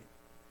people behind.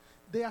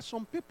 There are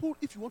some people,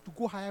 if you want to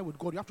go higher with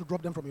God, you have to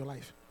drop them from your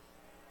life.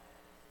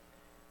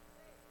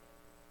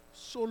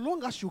 So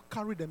long as you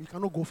carry them, you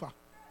cannot go far.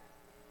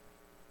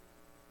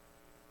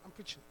 I'm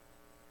preaching.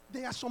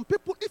 There are some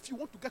people, if you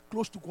want to get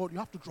close to God, you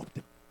have to drop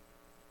them.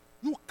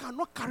 You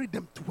cannot carry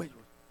them to where you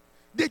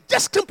are. They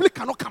just simply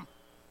cannot come.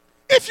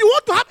 If you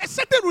want to have a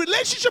certain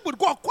relationship with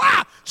God,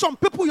 some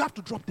people you have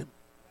to drop them.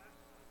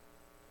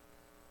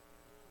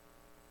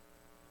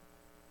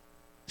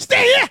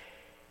 Stay here.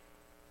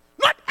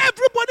 Not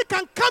everybody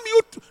can come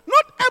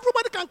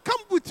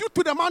with you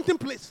to the mountain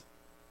place.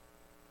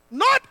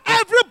 Not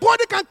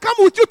everybody can come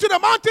with you to the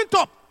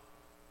mountaintop.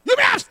 You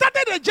may have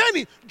started a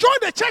journey, join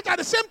the church at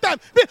the same time.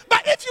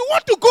 But if you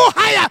want to go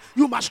higher,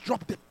 you must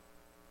drop them.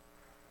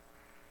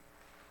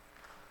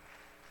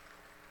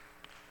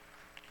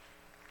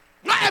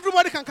 Not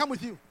everybody can come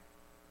with you.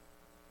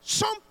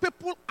 Some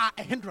people are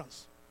a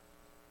hindrance.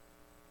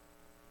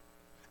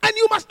 And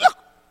you must, look,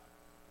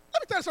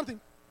 let me tell you something.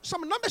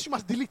 Some numbers you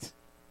must delete.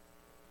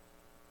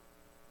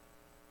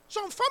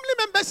 Some family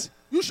members,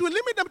 you should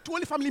limit them to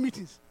only family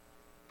meetings.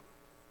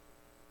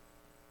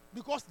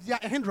 Because they are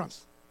a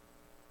hindrance.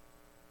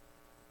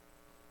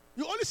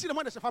 You only see them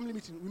when there's a family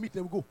meeting. We meet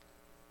them, we go.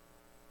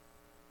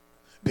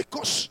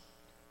 Because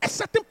a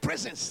certain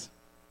presence,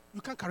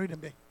 you can't carry them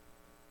there.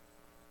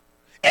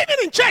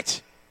 Even in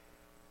church,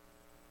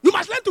 you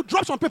must learn to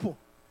drop some people.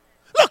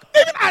 Look,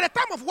 even at the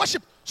time of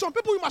worship, some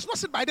people you must not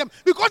sit by them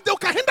because they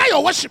can hinder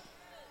your worship.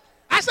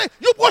 I say,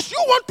 you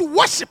want to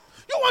worship,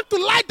 you want to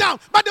lie down,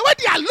 but the way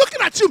they are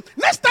looking at you,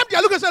 next time they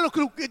are looking at you,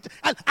 look,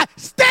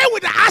 stay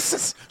with the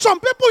asses. Some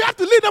people you have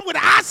to lead them with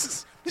the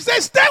asses. He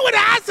says, stay with the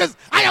asses.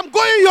 I am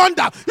going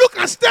yonder. You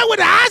can stay with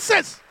the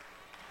asses.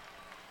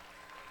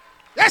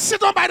 Let's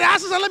sit down by the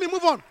asses and let me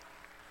move on.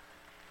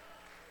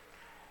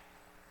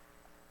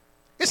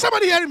 Is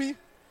somebody hearing me?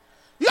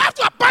 You have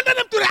to abandon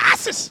them to the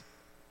asses.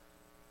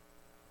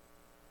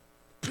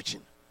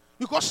 Preaching.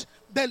 Because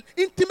the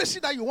intimacy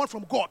that you want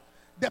from God,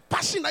 the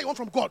passion that you want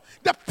from God,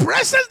 the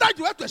presence that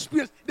you have to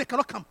experience, they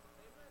cannot come.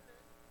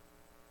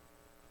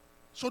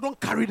 So don't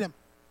carry them.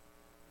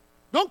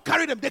 Don't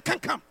carry them. They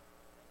can't come.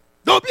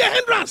 There will be a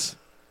hindrance.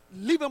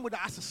 Leave them with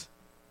the asses.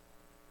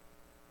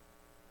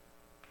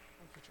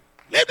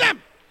 Leave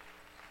them.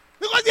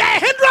 Because they are a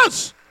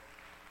hindrance.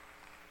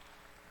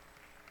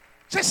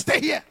 Just stay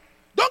here.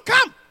 Don't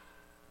come.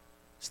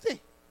 Stay.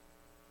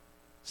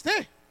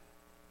 Stay.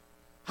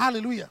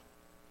 Hallelujah.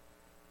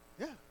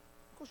 Yeah.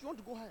 Because you want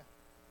to go higher.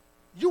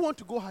 You want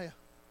to go higher.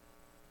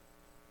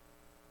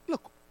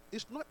 Look,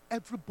 it's not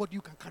everybody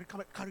you can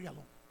carry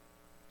along.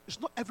 It's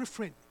not every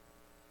friend.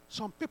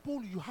 Some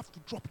people you have to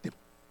drop them.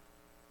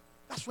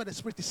 That's what the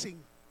Spirit is saying.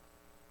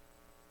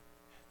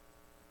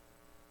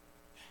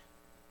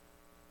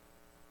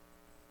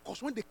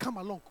 Because when they come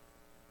along,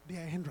 they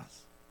are a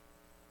hindrance.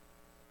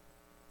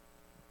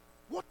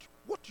 What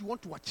you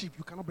want to achieve,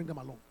 you cannot bring them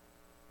along.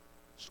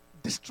 So,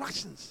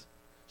 distractions.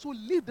 So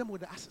leave them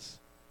with the asses.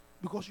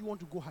 Because you want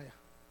to go higher.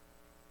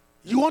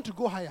 You want to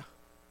go higher.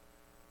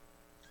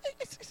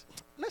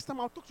 Next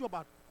time I'll talk to you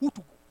about who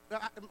to go.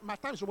 My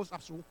time is almost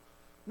up, so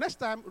next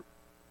time,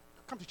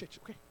 come to church,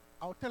 okay?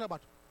 I'll tell you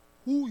about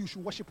who you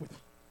should worship with.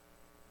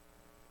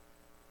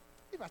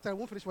 If I tell you, I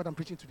won't finish what I'm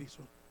preaching today,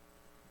 so.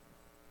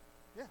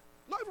 Yeah.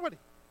 Not everybody.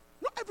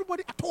 Not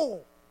everybody at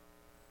all.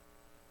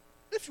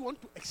 If you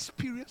want to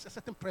experience a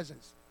certain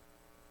presence.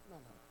 No.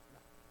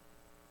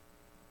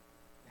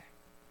 Yeah.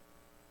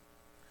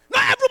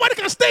 Not everybody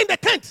can stay in the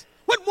tent.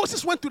 When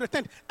Moses went to the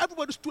tent,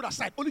 everybody stood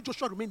aside. Only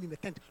Joshua remained in the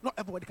tent. Not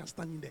everybody can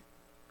stand in there.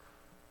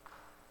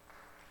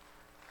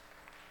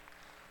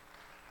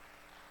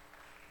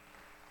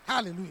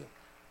 Hallelujah.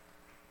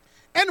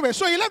 Anyway,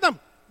 so he left them.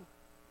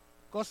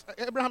 Because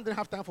Abraham didn't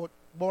have time for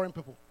boring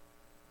people.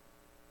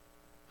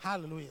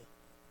 Hallelujah.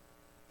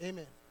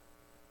 Amen.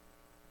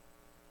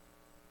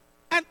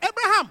 And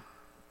Abraham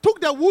took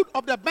the wood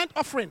of the burnt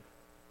offering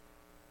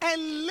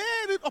and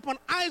laid it upon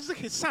Isaac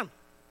his son.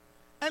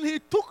 And he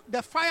took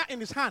the fire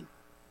in his hand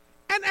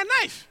and a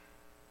knife.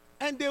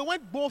 And they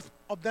went both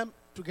of them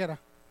together.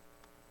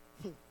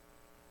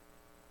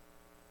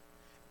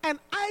 And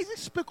Isaac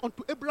spake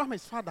unto Abraham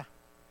his father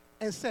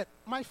and said,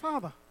 my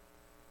father.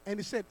 And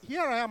he said,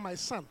 here I am, my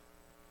son.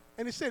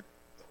 And he said,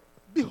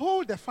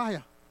 behold the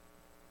fire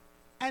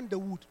and the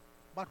wood,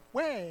 but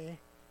where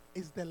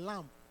is the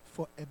lamb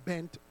for a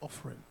burnt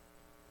offering?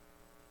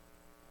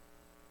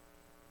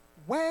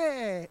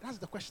 Where? That's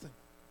the question.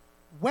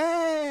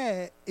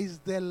 Where is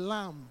the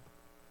lamb?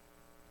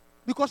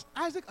 Because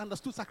Isaac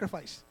understood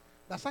sacrifice.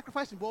 That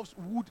sacrifice involves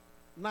wood,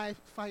 knife,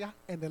 fire,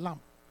 and the lamb.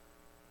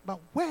 But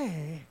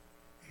where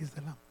is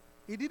the lamb?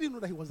 He didn't know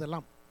that he was the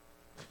lamb.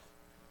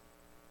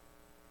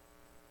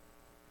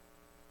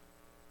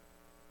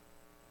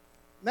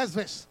 Next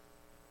verse.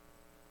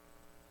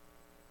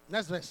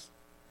 Next verse.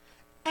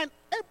 And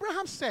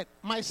Abraham said,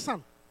 my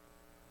son,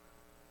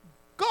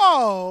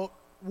 God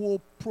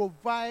will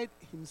provide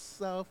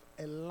himself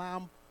a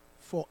lamb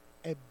for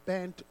a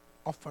burnt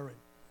offering.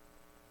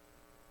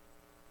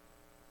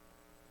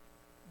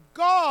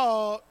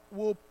 God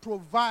will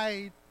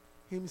provide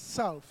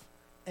himself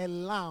a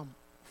lamb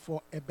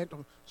for a burnt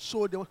offering.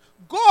 So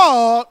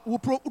God will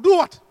do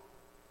what?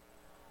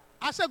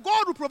 I said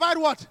God will provide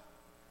what?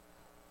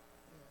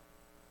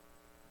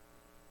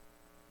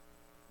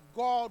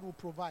 God will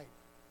provide.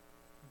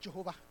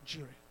 Jehovah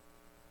Jireh.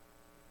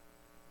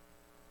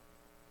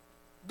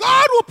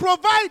 God will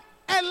provide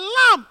a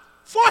lamb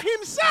for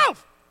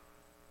himself.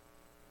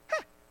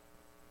 Hey,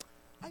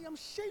 I am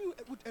sharing you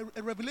with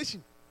a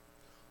revelation.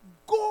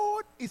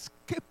 God is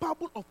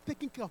capable of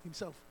taking care of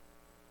himself.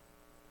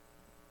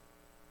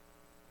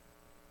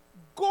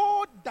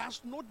 God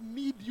does not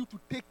need you to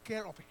take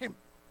care of him.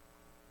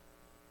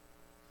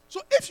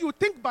 So if you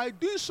think by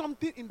doing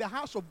something in the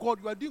house of God,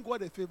 you are doing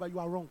God a favor, you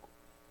are wrong.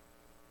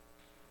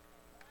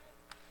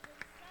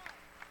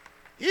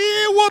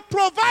 He will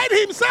provide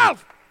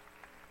himself.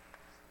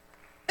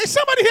 Is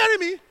somebody hearing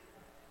me?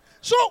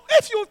 So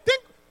if you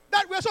think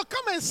that we're so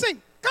come and sing,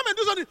 come and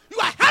do something, you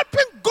are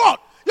helping God.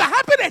 You are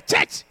helping the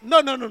church.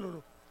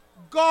 No.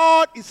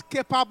 God is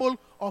capable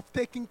of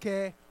taking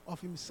care of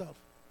himself.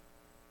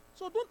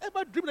 So don't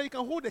ever dream that you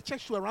can hold the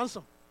church to a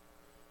ransom.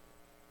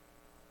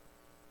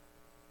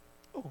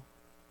 Oh,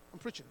 I'm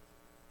preaching.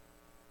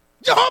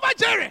 Jehovah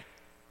Jireh.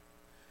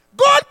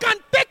 God can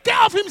take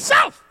care of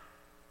himself.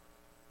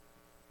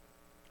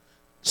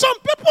 Some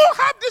people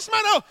have this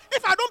manner.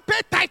 If I don't pay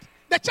tithe,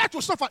 the church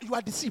will suffer. You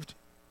are deceived.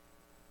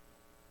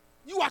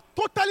 You are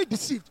totally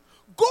deceived.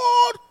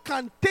 God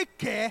can take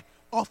care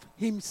of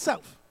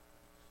himself.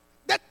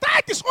 The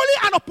tithe is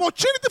only an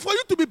opportunity for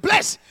you to be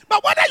blessed.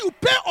 But whether you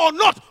pay or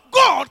not,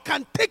 God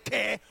can take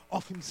care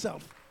of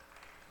himself.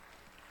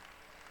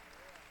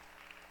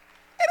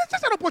 It is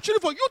just an opportunity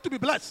for you to be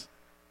blessed.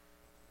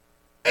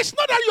 It's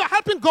not that you are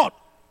helping God.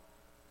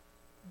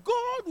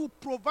 God will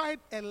provide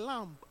a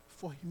lamb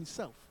for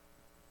himself.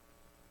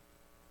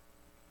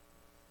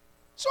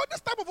 So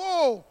this type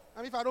of,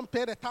 if I don't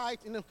pay the tithe,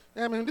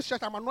 in this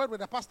church I'm annoyed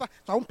with the pastor,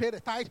 so I won't pay the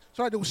tithe,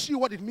 so that they will see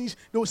what it means.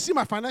 They will see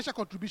my financial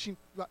contribution.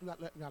 You are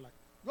like,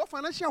 your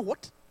financial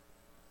what?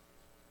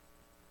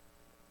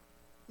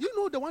 You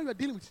know the one you are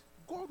dealing with.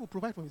 God will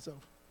provide for himself.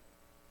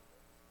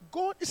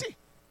 God, you see,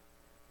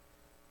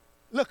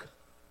 look,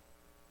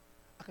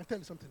 I can tell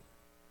you something.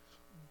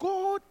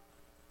 God,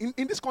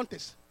 in this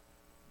context,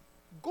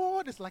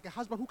 God is like a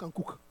husband who can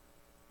cook.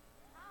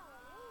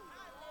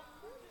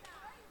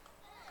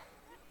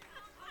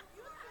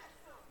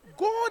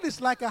 God is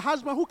like a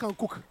husband who can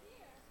cook.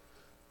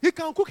 He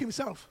can cook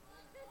himself.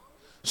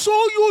 So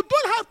you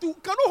don't have to,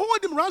 cannot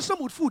hold him ransom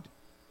with food.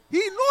 He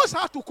knows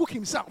how to cook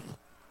himself.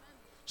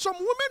 Some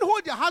women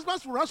hold their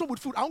husbands for ransom with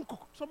food. I won't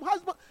cook. Some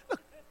husband,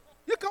 look,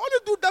 you can only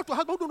do that to a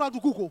husband who don't know how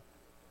to cook. Oh.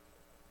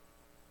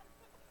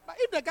 But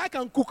if the guy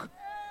can cook,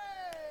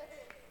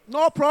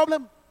 no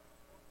problem.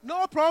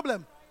 No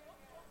problem.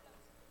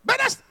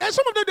 Better, and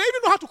some of them, they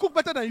even know how to cook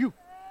better than you.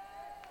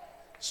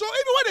 So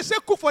even when they say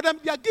cook for them,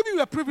 they are giving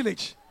you a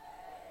privilege.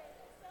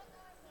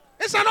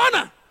 It's an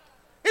honor.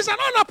 It's an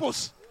honor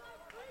post.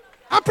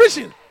 I'm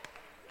preaching.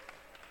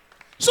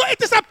 So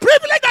it is a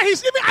privilege that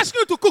he's even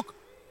asking you to cook.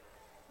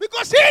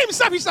 Because he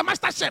himself is a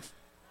master chef.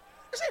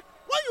 You see,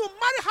 when you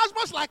marry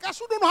husbands like us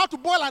who don't know how to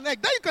boil an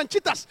egg, then you can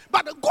cheat us.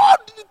 But God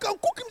can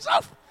cook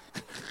himself.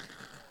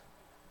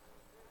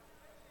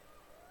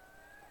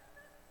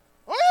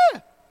 Oh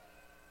yeah.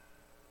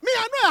 Me,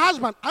 I know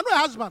a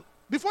husband.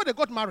 Before they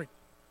got married,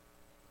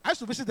 I used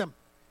to visit them.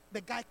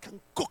 The guy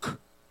can cook.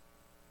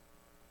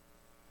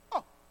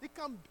 Oh, he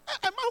can.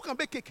 A man who can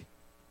bake cake.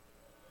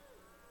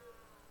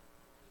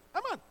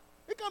 A man,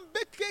 he can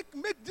bake cake,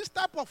 make this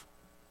type of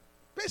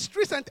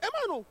pastries, and a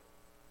man, no.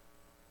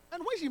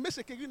 And when she makes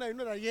a cake, you know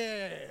that,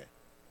 yeah.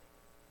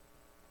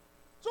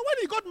 So when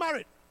he got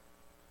married,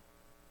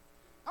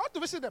 I went to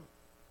visit them.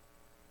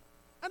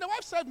 And the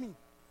wife said me,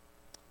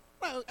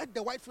 well, at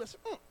the wife first,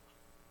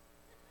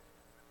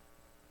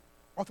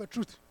 of a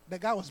truth, the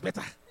guy was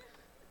better.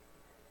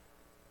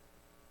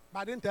 But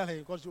I didn't tell her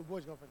because she was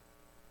boy's girlfriend.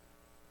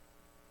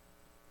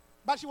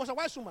 But she was a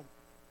wise woman.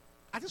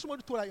 I think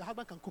somebody told her your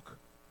husband can cook.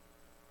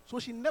 So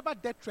she never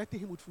dared threaten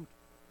him with food.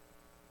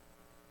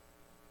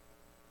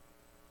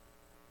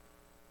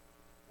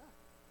 Yeah.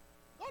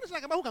 God is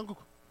like a man who can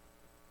cook.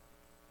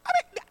 I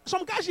mean,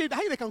 some guys here,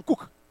 they can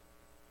cook.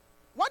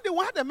 One day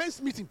we had a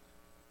men's meeting.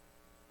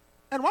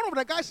 And one of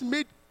the guys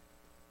made,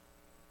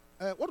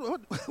 one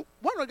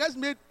of the guys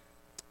made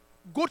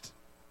goat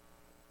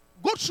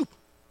soup.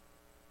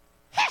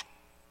 Hey!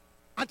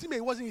 Auntie May,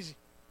 it wasn't easy.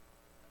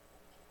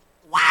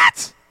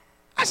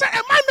 I said, a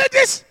man made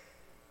this.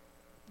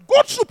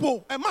 Goat soup.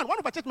 Oh, a man. One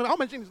of our church members, I'll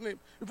mention his name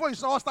before you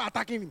all start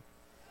attacking him.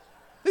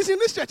 He's in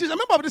this church. He's a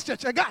member of this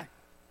church. A guy.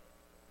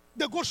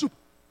 The goat soup.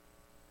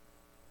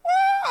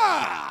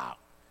 Wow.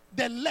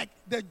 The leg,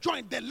 the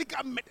joint, the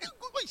ligament.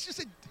 She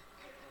said,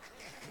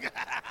 you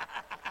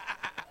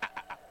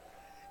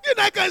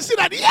know, I can see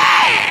that.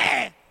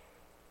 Yeah.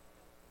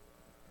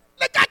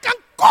 The guy can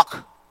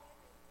cook.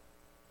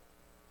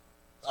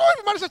 So if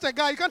you marry such a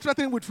guy, you can't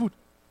threaten him with food.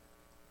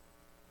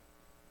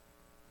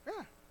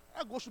 Yeah.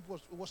 That goat soup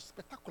was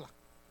spectacular.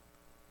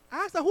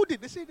 I asked her who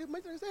did. They said,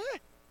 hey,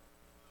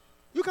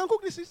 you can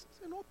cook this. I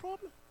said, no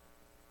problem.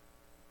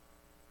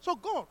 So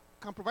God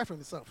can provide for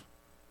himself.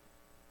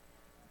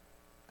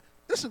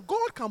 Listen,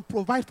 God can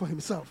provide for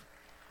himself.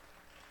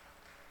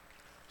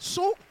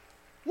 So,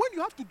 when you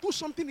have to do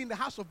something in the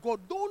house of God,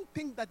 don't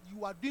think that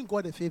you are doing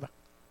God a favor.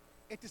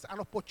 It is an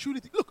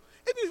opportunity. Look,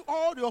 if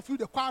all of you,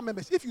 the choir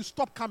members, if you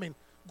stop coming,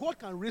 God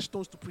can raise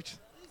stones to preach.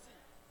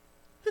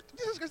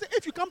 Jesus can say,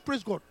 if you can't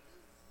praise God,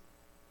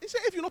 he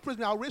said, if you don't praise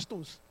me, I'll raise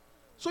stones.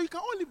 So you can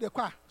all leave the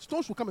choir.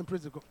 Stones will come and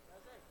praise the God.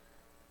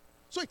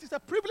 So it is a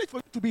privilege for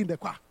you to be in the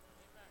choir.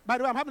 By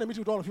the way, I'm having a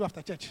meeting with all of you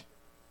after church.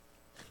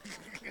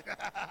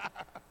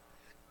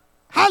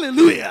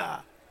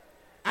 Hallelujah.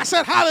 I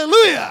said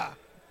hallelujah.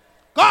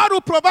 God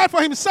will provide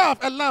for himself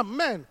a lamb.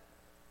 Man,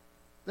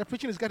 the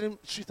preaching is getting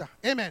sweeter.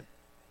 Amen.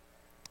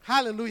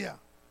 Hallelujah.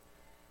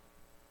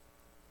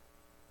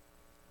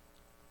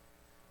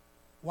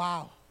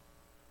 Wow.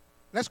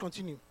 Let's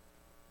continue.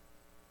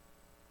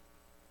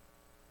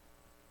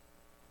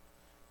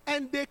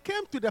 And they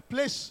came to the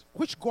place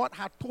which God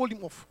had told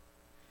him of.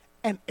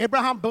 And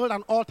Abraham built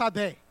an altar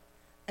there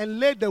and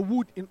laid the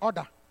wood in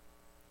order.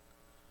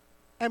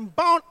 And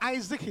bound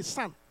Isaac his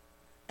son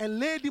and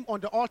laid him on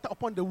the altar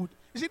upon the wood.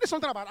 You see, there's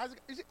something about Isaac.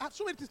 You see, I have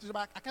so many things to say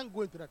about. I can't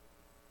go into that.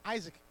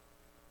 Isaac.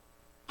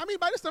 I mean,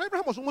 by this time,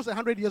 Abraham was almost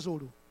 100 years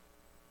old.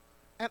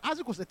 And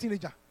Isaac was a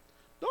teenager.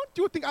 Don't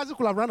you think Isaac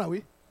could have run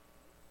away?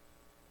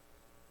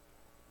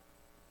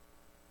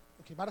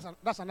 Okay, but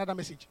that's another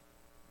message.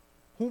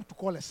 Whom to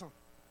call a son.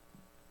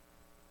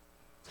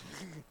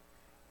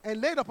 And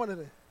laid upon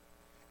it.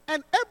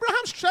 And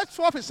Abraham stretched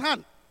forth his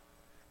hand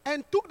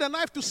and took the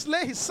knife to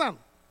slay his son.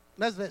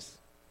 Next verse.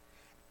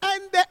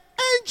 And the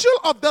angel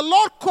of the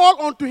Lord called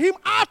unto him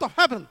out of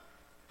heaven.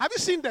 Have you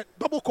seen the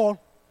double call?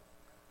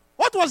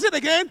 What was it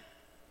again?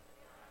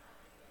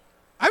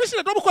 Have you seen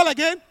the double call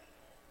again?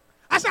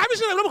 I said, have you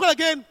seen the double call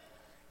again?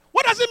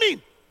 What does it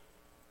mean?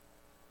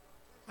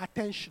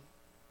 Attention.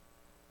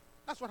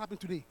 That's what happened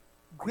today.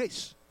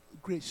 Grace.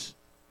 Grace.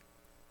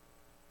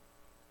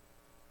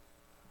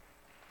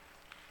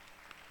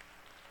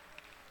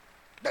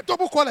 The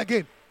double call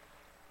again.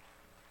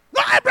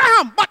 Not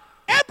Abraham, but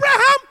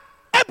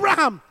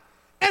Abraham.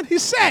 And he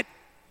said,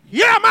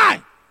 here am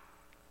I.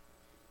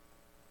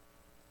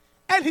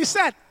 And he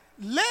said,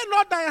 lay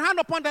not thy hand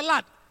upon the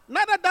lad,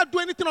 neither thou do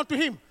anything unto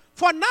him.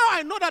 For now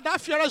I know that thou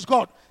fearest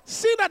God.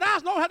 See that thou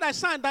hast not heard thy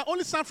son, thy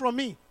only son from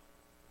me.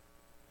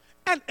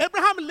 And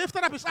Abraham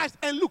lifted up his eyes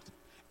and looked.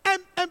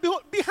 And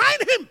behold,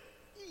 behind him,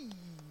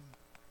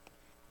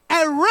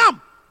 a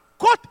ram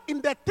caught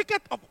in the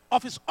thicket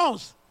of his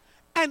horns.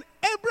 And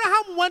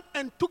Abraham went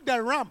and took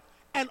the ram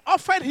and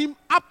offered him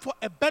up for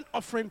a burnt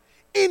offering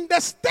in the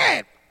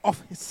stead of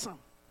his son.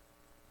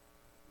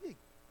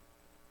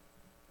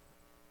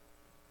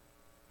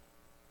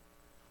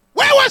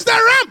 Where was the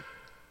ram?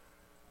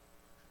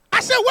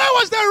 I said, where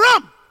was the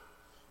ram?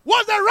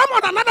 Was the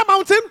ram on another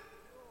mountain?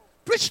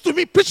 Preach to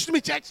me,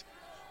 church.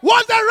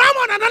 Was the ram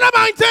on another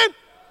mountain?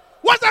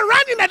 Was the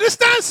ram in the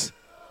distance?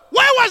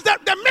 Where was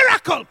the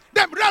miracle?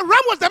 The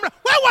ram was the miracle.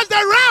 Where was the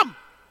ram?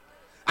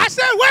 I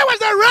said, where was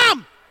the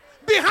ram?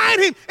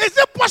 Behind him. Is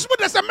it possible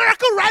there's a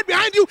miracle right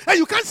behind you and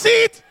you can't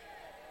see it?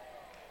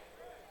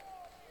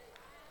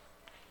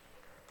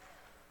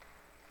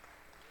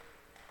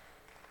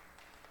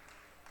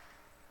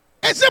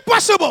 Is it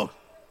possible?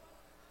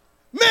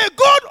 May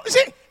God,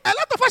 see, a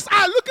lot of us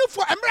are looking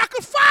for a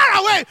miracle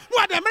far away.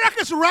 No, the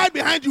miracle is right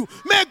behind you.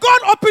 May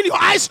God open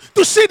your eyes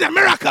to see the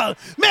miracle.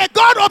 May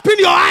God open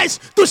your eyes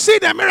to see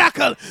the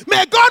miracle.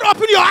 May God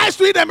open your eyes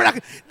to see the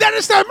miracle. There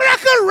is a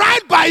miracle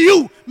right by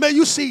you. May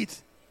you see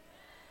it.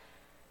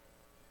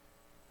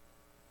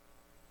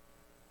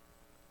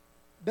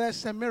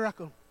 There's a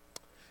miracle.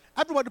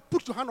 Everybody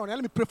put your hand on it.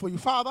 Let me pray for you.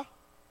 Father,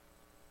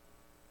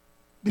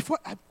 before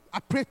I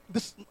pray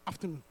this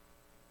afternoon,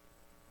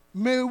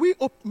 may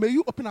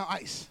you open our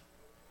eyes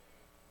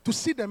to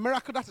see the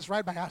miracle that is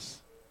right by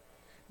us.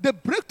 The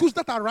breakthroughs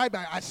that are right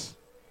by us.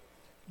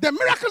 The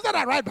miracles that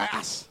are right by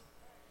us.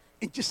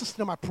 In Jesus'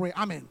 name I pray.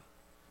 Amen.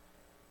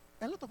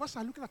 A lot of us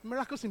are looking at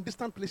miracles in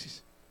distant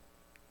places.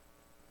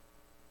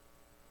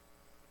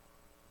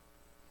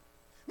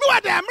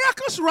 Meanwhile, there are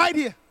miracles right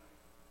here.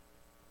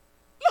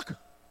 Look,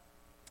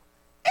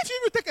 if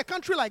you take a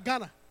country like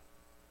Ghana,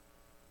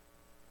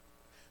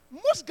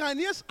 most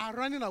Ghanaians are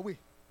running away.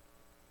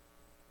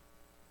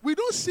 We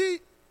don't see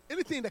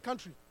anything in the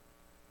country.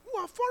 You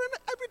are foreigner.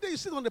 Every day you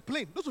sit on the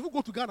plane. Those of you who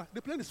go to Ghana,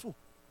 the plane is full.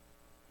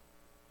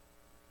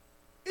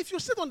 If you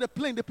sit on the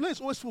plane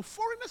is always full.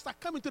 Foreigners are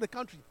coming to the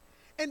country,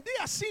 and they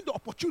are seeing the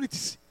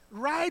opportunities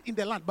right in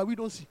the land, but we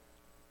don't see.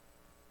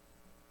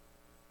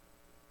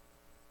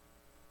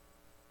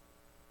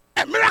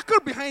 A miracle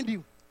behind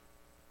you.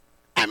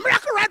 A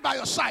miracle right by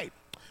your side.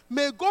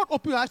 May God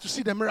open your eyes to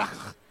see the miracle.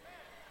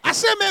 I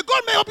say, may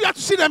God open your eyes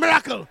to see the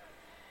miracle.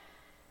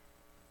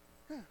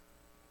 Yeah.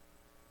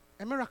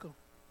 A miracle.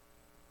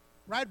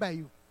 Right by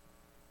you.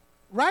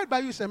 Right by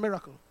you is a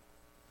miracle.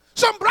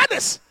 Some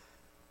brothers,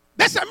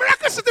 there's a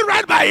miracle sitting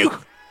right by you.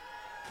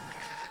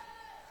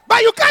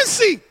 But you can't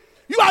see.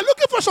 You are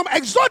looking for some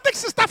exotic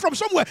sister from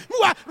somewhere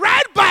who are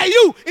right by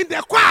you in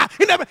the choir.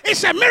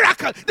 It's a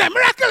miracle. The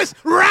miracle is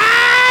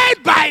right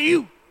by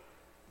you.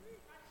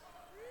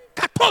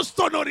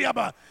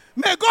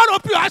 May God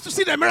open your eyes to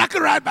see the miracle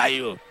right by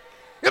you.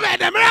 The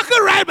miracle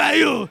right by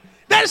you.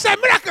 There is a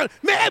miracle.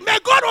 May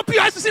God open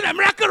your eyes to see the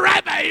miracle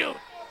right by you.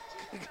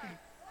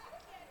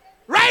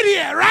 Right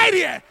here, right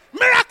here.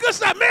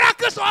 Miracles are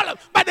miracles all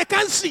of, but they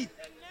can't see.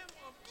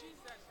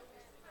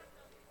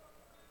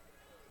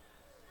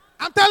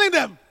 I'm telling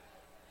them.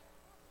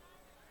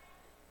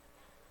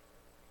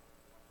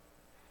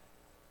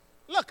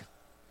 Look,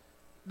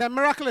 the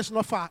miracle is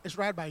not far. It's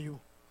right by you.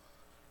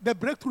 The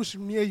breakthrough is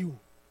near you.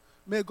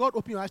 May God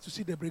open your eyes to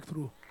see the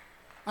breakthrough.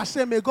 I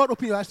say, may God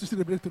open your eyes to see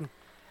the breakthrough.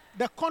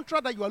 The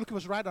contract that you are looking for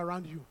is right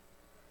around you.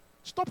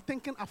 Stop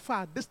thinking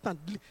afar, distant.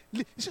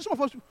 You see, some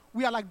of us,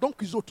 we are like Don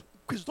Quixote.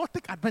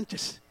 Quixotic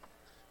adventures.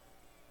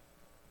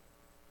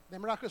 The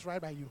miracle is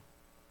right by you.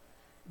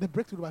 The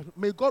breakthrough.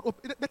 May God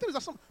open. The thing is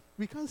that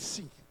we can't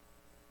see.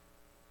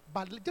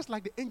 But just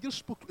like the angel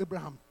spoke to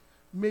Abraham,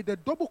 may the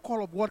double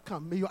call of God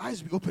come. May your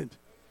eyes be opened.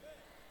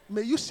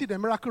 May you see the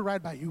miracle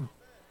right by you.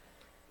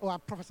 Oh, I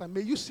prophesy.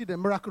 May you see the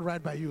miracle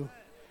right by you.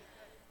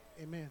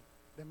 Amen.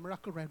 The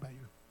miracle right by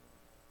you.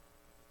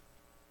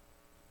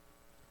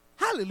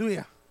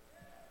 Hallelujah.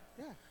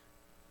 Yeah.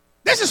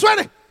 This is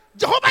where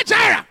Jehovah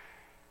Jireh,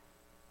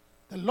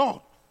 the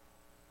Lord,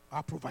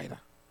 our provider.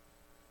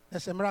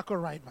 There's a miracle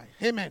right by.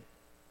 Amen.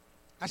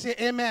 I say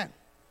amen.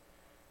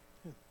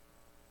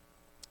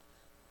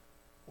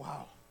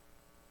 Wow.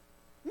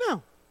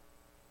 Now,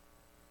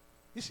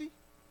 you see,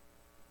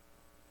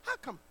 how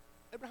come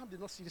Abraham did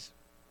not see this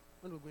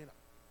when we were going up?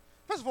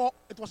 First of all,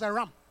 it was a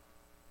ram.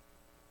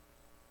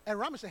 A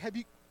ram is a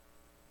heavy,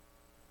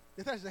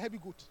 they thought it's a heavy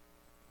goat.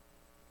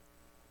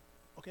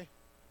 Okay?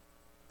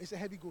 It's a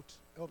heavy goat,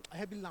 a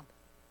heavy lamb.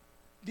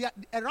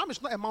 A ram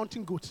is not a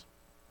mountain goat.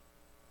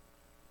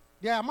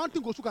 There are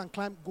mountain goats who can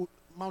climb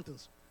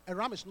mountains. A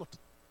ram is not.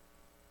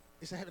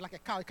 It's like a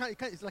cow.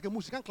 It's like a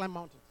moose. It can't climb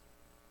mountains.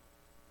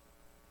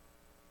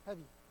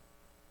 Heavy.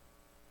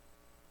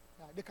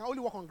 They can only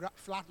walk on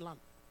flat land.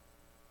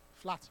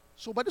 Flat.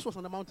 So, but this was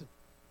on the mountain.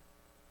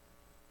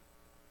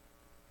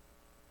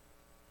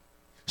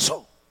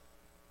 So,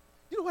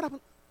 you know what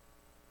happened?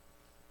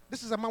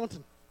 This is a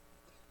mountain.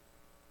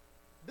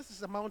 This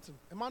is a mountain.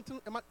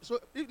 So,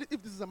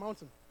 if this is a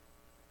mountain,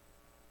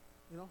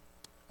 you know,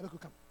 I could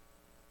come.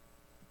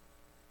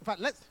 In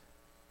fact,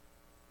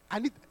 I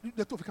need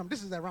the two to come.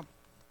 This is the ram.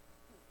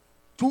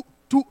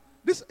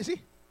 This, you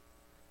see?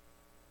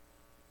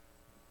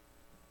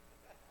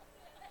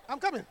 I'm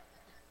coming.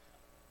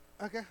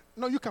 Okay.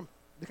 No, you come.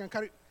 They can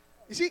carry.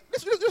 You see,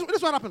 this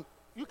what happened.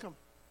 You come.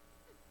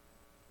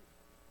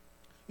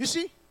 You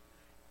see?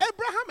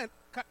 Abraham and,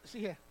 see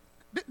here.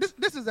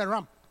 This is the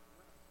ram.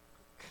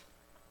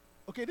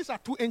 Okay, these are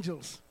two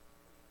angels.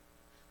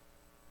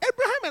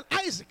 Abraham and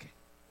Isaac.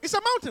 It's a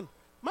mountain.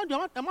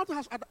 A mountain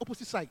has at the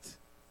opposite sides.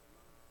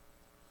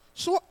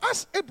 So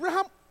as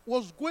Abraham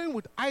was going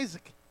with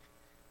Isaac,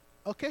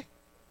 okay,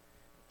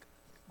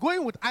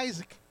 going with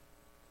Isaac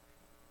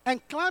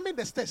and climbing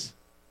the stairs,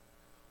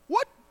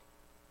 what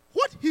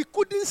he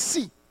couldn't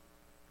see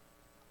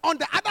on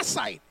the other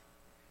side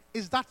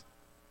is that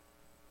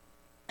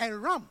a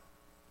ram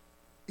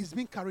is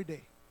being carried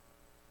there.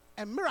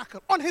 A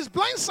miracle. On his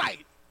blind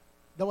side,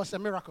 there was a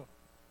miracle.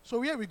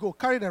 So here we go.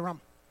 Carry the ram.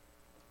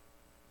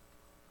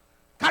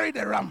 Carry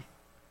the ram.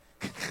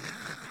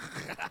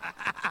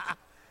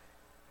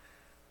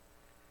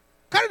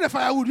 Carry the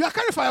firewood. You are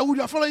carrying firewood.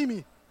 You are following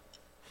me.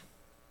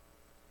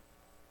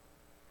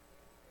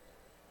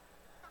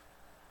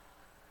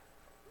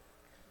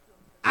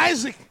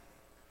 Isaac.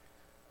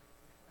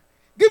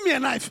 Give me a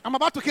knife. I'm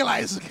about to kill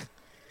Isaac.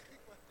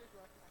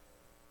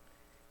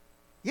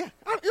 Yeah,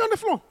 you're on the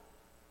floor.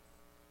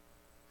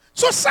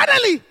 So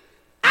suddenly,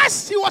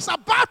 as he was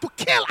about to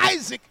kill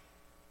Isaac,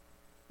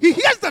 he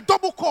hears the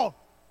double call.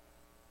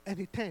 And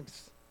he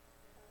turns.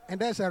 And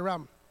there's a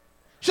ram.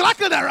 Shall I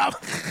kill the ram?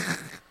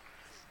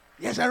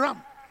 There's a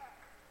ram.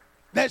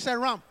 There's a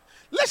ram.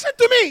 Listen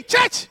to me,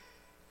 church.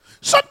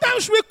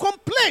 Sometimes we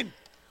complain.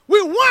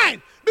 We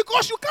whine.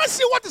 Because you can't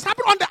see what is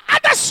happening on the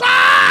other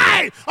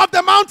side of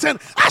the mountain.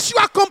 As you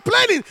are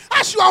complaining,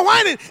 as you are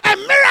whining, a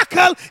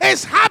miracle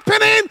is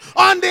happening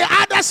on the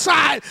other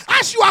side.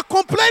 As you are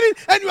complaining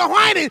and you are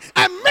whining,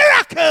 a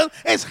miracle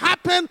is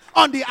happening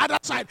on the other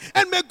side.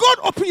 And may God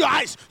open your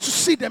eyes to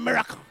see the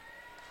miracle.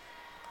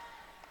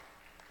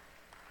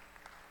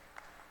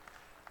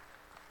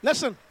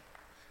 Listen,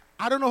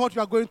 I don't know what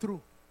you are going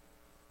through,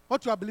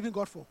 what you are believing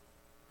God for,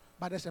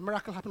 but there's a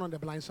miracle happening on the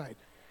blind side.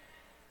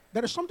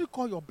 There is something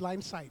called your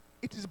blind side.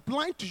 It is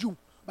blind to you,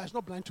 but it's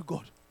not blind to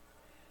God.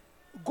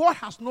 God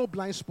has no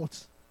blind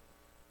spots.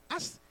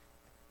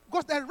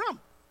 Because the ram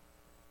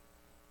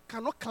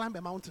cannot climb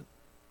a mountain.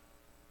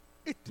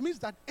 It means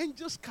that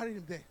angels carried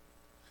him there.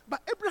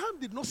 But Abraham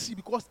did not see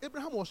because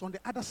Abraham was on the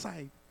other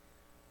side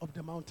of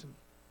the mountain.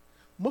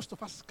 Most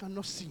of us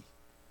cannot see.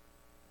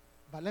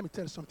 But let me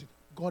tell you something.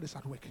 God is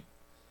at work.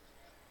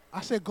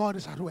 I say God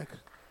is at work.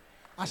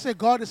 I say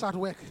God is at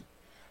work.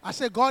 I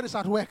say God is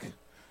at work.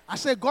 I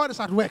say God is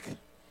at work.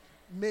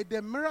 May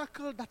the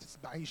miracle that is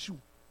by issue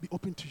be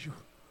open to you.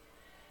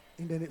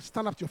 And then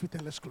stand up to your feet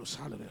and let's close.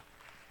 Hallelujah.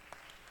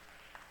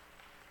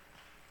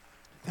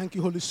 Thank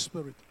you, Holy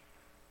Spirit.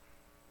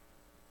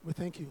 We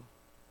thank you.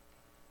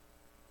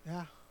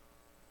 Yeah.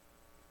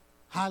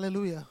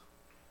 Hallelujah.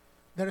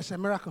 There is a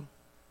miracle.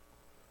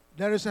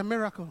 There is a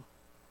miracle.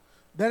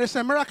 There is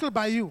a miracle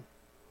by you.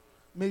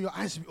 May your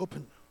eyes be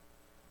open.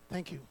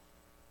 Thank you.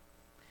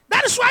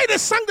 That is why they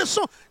sang the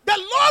song. The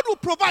Lord will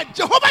provide.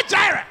 Jehovah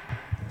Jireh.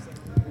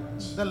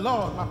 The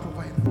Lord my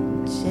provider.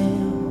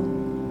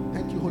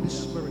 Thank you, Holy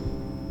Spirit.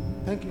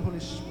 Thank you, Holy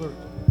Spirit.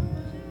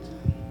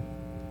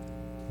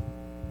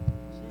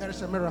 There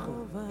is a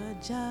miracle. Jehovah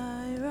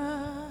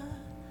Jireh,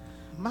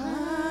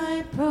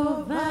 my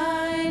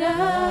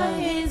provider,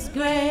 His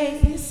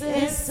grace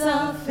is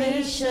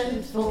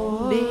sufficient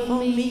for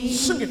me.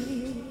 Sing it.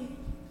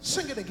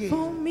 Sing it again.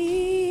 For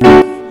me,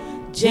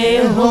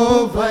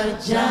 Jehovah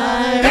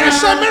Jireh. There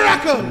is a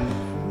miracle.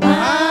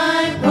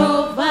 My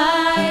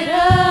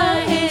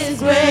provider, His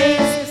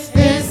grace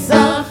is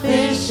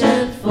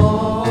sufficient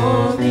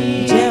for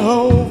me.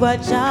 Jehovah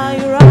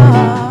Jireh,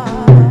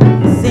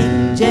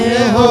 sing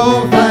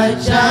Jehovah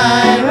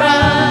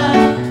Jireh.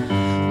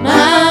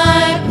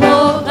 My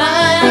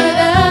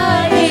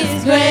provider,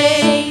 His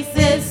grace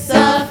is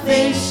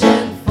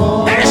sufficient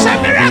for me. There is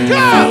a miracle.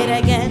 Say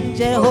it again,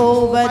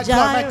 Jehovah My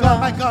Jireh. God,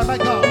 my God, my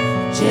God.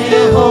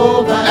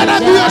 Jehovah Let that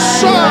be your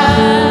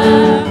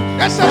song.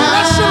 That's a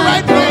blessing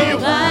right there.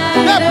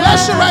 That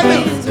blessing right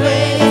there. His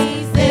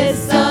grace is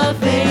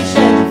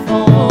sufficient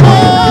for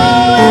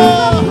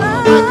Oh, my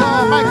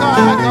God, my God,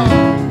 my God.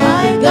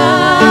 my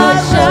God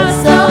shall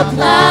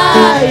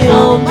supply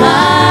all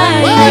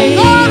my Well,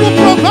 God will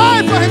needs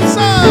provide for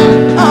himself.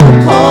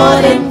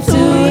 according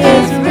to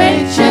His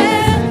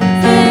riches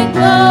and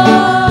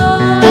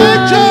glory.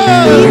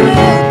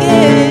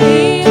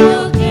 He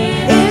will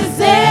give His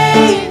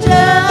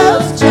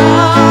angels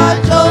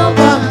charge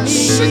over me.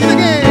 Sing it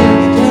again.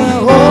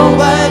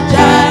 Jehovah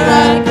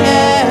Jireh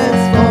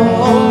cares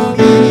for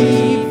me,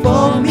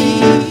 for me,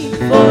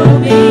 for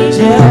me.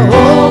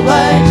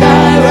 Jehovah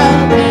Jireh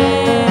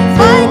cares.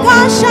 My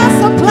God shall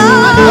supply.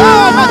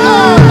 Oh, my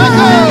God, my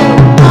God.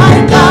 My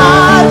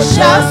God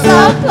shall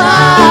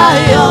supply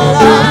all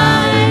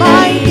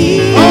my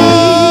needs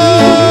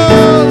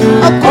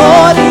Oh,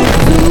 according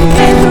to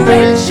His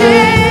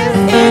riches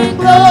in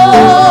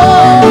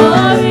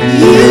glory.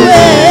 He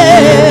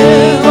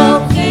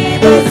will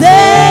keep His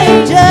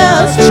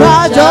angels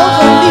charge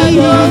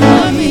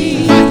over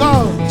me. my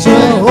God.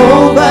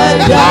 Jehovah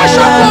The Lord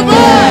shall Jireh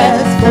provide.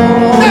 cares for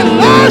The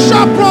Lord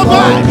shall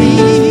provide.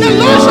 The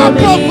Lord shall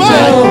provide.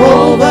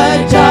 Jehovah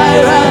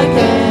Jireh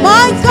cares.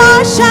 My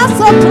God shall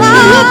supply.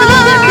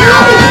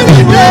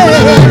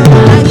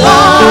 My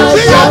God Do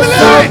you shall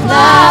believe it?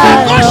 That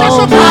God shall supply all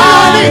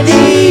supply my your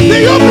needs. Do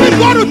you believe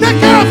God will take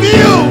care of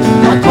you?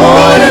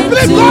 according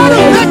believe to God will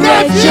His take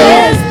care of you?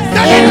 riches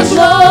That and is-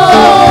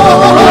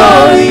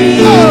 glory.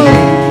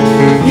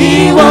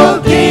 He will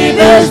give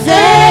His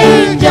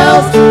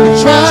angels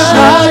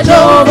charge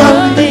over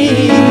me.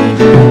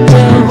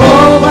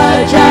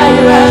 Jehovah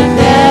Jireh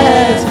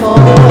cares for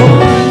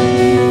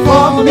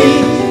me,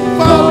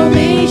 for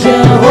me.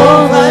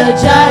 Jehovah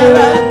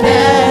Jireh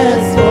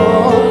cares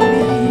for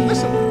me.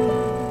 Listen.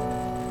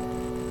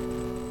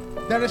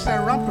 There is a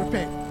ram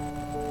prepared.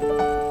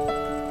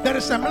 There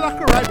is a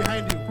miracle right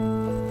behind you.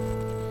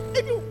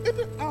 If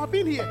you are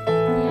being here,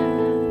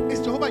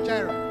 it's Jehovah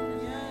Jireh.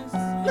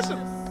 Listen.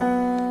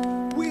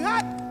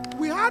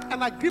 We had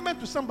an agreement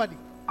to somebody,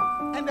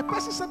 and the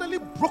person suddenly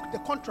broke the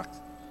contract.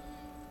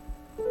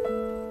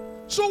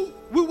 So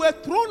we were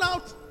thrown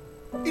out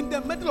in the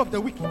middle of the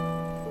week.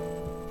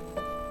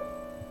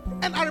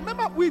 And I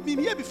remember we've been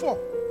here before.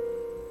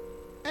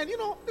 And you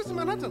know, this is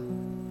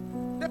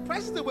Manhattan. The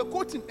prices they were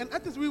quoting and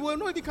others, we were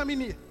not even coming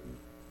here.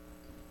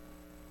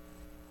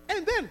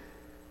 And then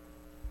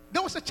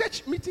there was a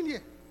church meeting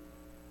here.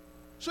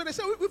 So they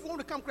said, if we want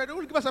to come, they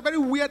will give us a very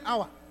weird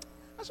hour.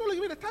 I said,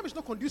 the time is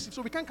not conducive,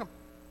 so we can't come.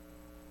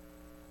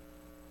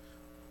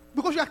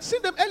 Because we have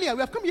seen them earlier.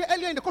 We have come here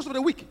earlier in the course of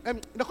the week, in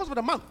the course of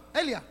the month,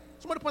 earlier.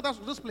 Somebody pointed out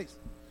to this place.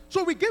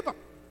 So we gave up.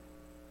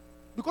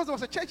 Because there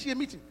was a church here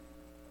meeting.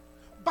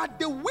 But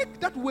the week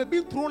that we were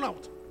being thrown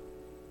out,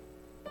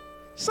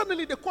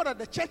 suddenly they called at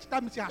the church,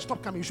 that meeting has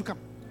stopped coming, you should come.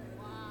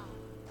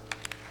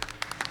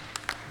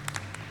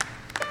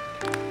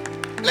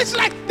 It's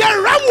like the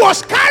ram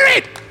was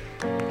carried.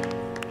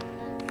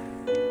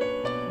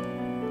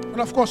 And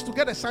of course, to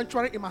get a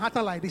sanctuary in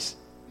Manhattan like this,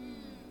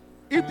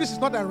 if this is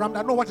not a ram,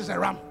 I know what is a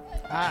ram.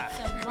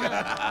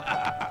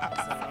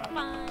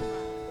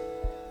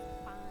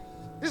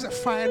 This is a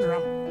fine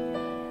ram.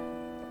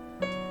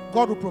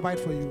 God will provide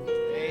for you.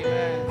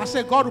 Amen. I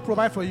say God will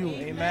provide for you.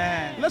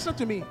 Amen. Listen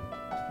to me.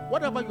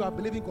 Whatever you are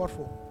believing God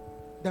for,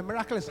 the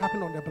miracle is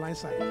happening on the blind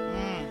side.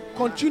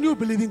 Continue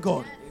believing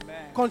God.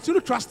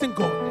 Continue trusting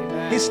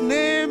God. His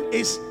name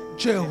is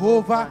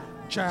Jehovah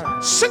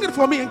Jireh. Sing it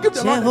for me and give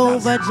the Lord a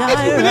Jehovah dance.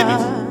 If you believe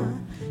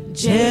it.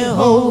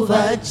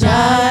 Jehovah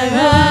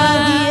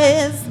Jireh, He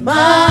is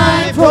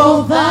my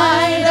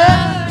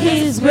provider.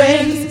 His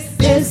grace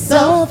is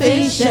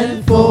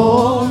sufficient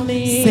for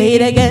me. Say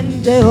it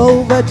again,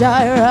 Jehovah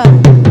Jireh.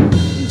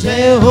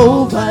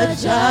 Jehovah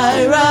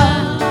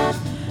Jireh,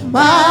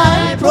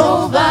 my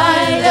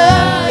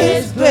provider.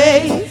 His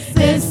grace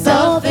is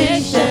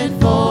sufficient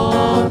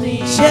for me.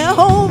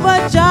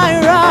 Jehovah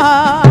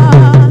Jireh,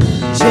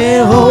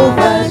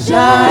 Jehovah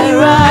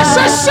Jireh. I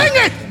said sing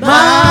it.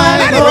 My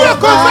Let it be a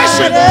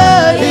confession.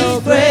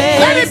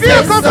 Let it be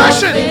a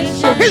confession.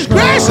 His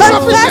grace is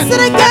Confess sufficient.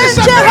 it again, That is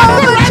a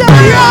Jehovah miracle right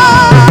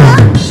Jireh.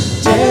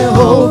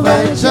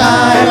 Jehovah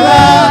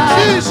Jireh,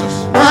 Jesus.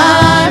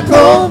 my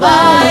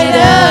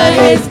provider.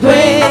 His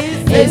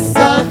grace is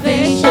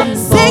sufficient.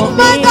 Sing,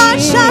 my God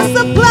shall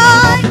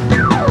supply.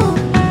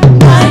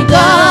 My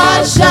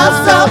God shall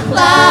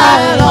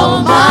supply all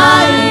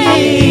my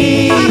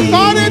needs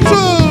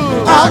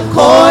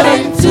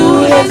according to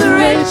His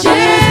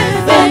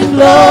riches and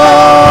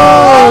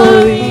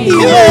glory.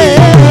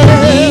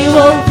 He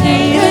will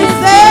keep His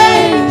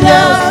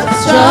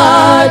angels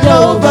charge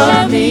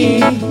over me.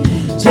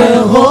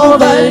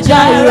 Jehovah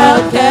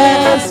Jireh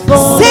cares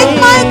for me. Sing,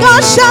 my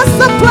God shall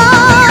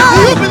supply.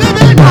 Do you believe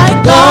it? My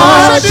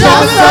God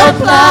shall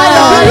supply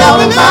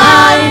all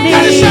my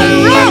That is a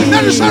ram.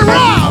 That needs is a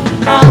ram.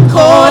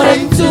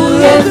 according to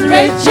His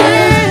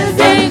riches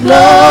and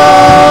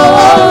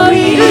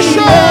glory.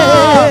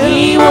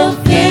 He will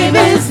give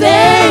His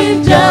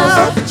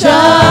angels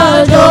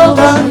charge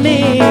over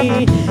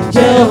me.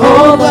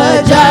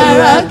 Jehovah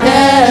Jireh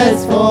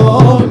cares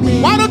for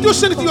me. Why don't you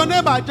sing it to your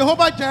neighbor,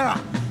 Jehovah Jireh?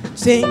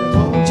 Sing,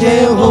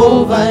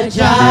 Jehovah He's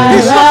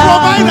Jireh, your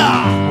provider.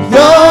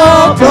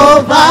 your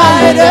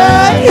provider.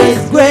 His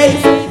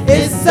grace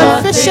is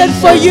sufficient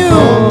for you.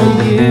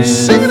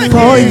 Sing it again.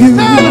 For you,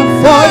 Tell him,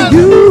 for tell him.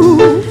 you,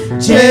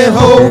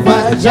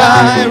 Jehovah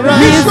Jireh,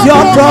 He's He's your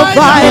your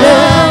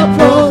provider.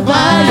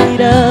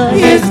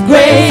 His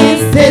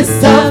grace is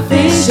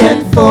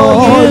sufficient for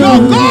you. Your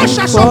God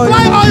shall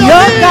supply all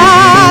your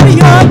needs.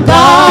 Your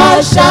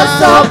God shall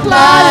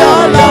supply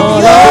all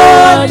of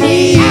your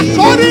needs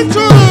According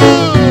to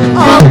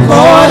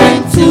according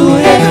to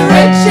His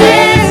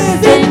riches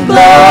in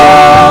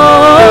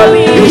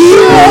glory.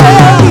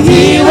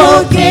 He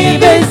will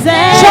give His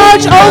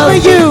charge over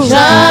you.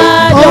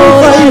 Charge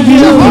over you.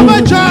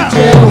 Jehovah Jireh.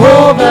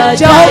 Jehovah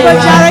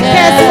Jireh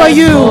cares for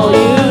you.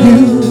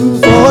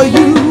 For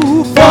you,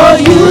 for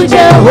you,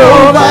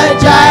 Jehovah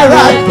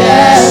Jireh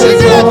cares Sing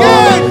it for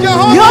again.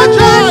 your Jehovah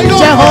Jireh.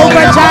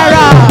 Jehovah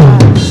Jireh.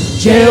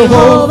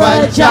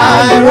 Jehovah He's your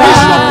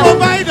Jireh,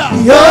 provider.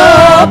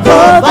 your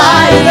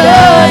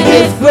provider.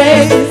 His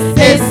grace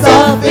is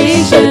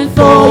sufficient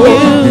for you.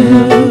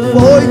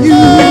 For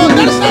you,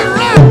 That is a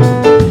ram.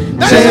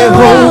 That is a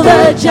ram.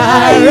 Jehovah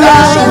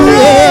Jireh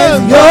is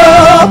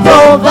your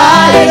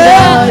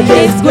provider.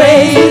 His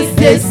grace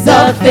is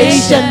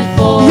sufficient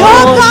for you.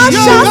 Your God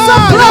shall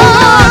supply.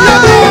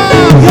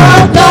 Your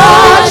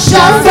God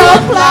shall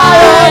supply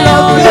all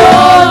of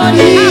your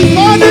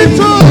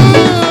needs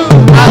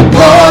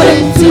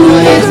according to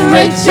His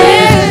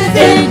riches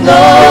in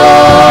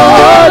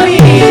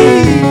glory.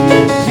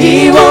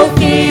 He will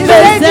keep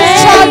His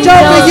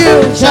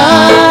angels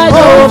charge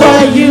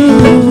over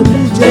you.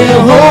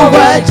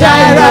 Jehovah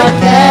Jireh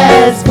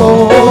cares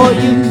for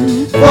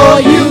you, for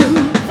you,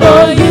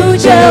 for you.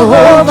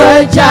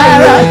 Jehovah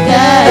Jireh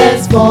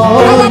cares for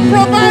Our you.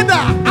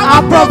 provider.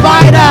 Our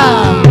provider.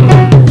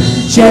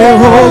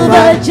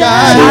 Jehovah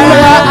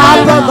Jireh,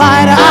 our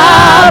provider,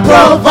 our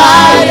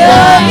provider.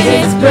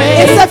 His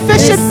grace is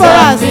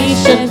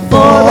sufficient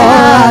for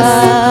us,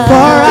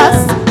 for us,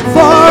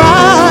 for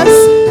us.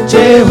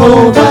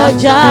 Jehovah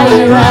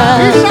Jireh,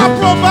 He's our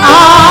provider.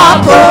 our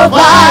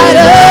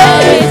provider.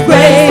 His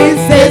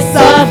grace is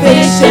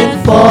sufficient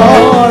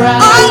for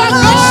us.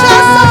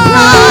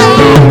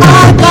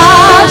 Our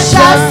God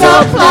shall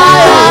supply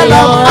all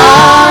of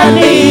our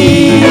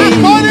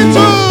needs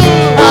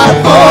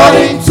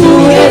according to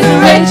His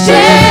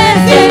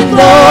riches in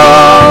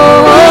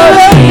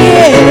glory.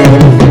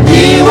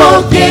 He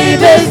will give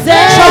His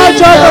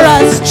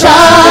angels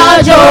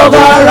charge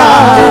over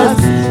us.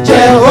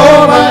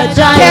 Jehovah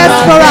Jireh cares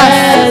for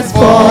us,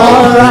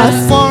 for us,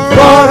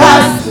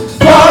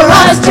 for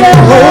us.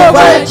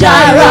 Jehovah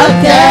Jireh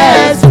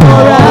cares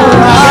for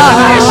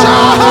us.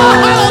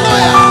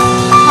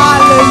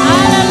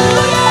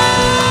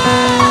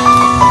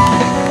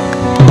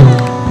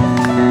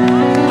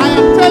 I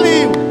am telling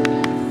you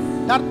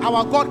that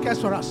our God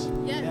cares for us.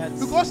 Yes.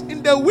 Because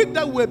in the week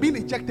that we were being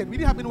ejected, we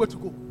didn't have anywhere to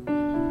go.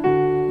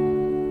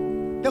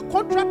 The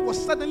contract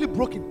was suddenly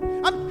broken.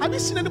 And have you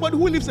seen anybody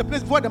who leaves a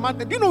place before the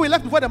month ended? Do you know we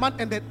left before the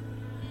month ended?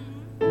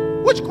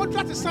 Which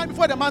contract is signed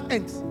before the month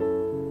ends?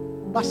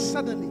 But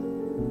suddenly,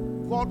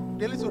 God,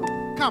 they listen,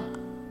 come,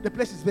 the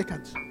place is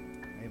vacant.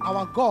 Amen.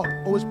 Our God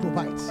always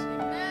provides.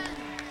 Amen.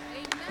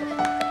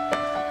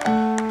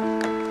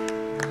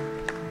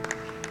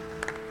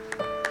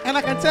 And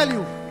I can tell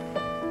you,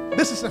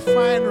 this is a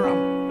fine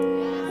ram.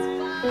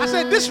 I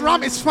said, this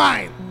ram is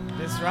fine.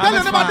 Tell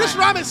your neighbor, this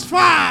ram is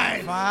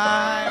fine.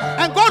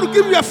 And God will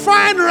give you a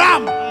fine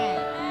ram.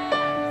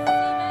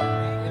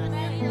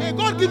 May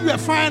God give you a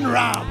fine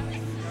ram.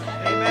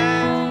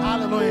 Amen.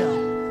 Hallelujah.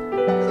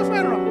 It's a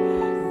fine ram.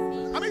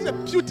 I mean, it's a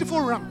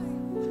beautiful ram.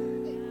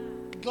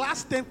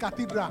 Glass 10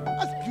 cathedral.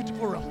 That's a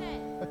beautiful ram.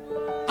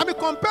 I mean,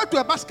 compared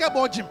to a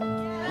basketball gym.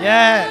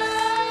 Yes.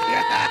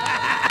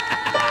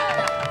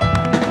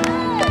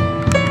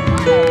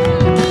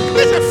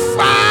 This is a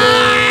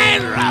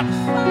fine ram.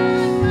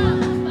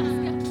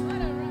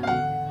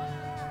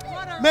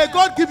 May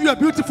God give you a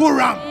beautiful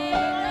ram.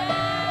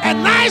 A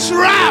nice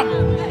ram.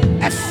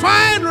 A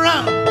fine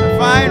ram. A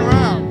fine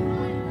ram.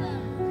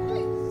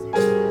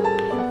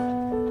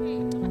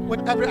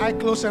 With every eye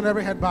closed and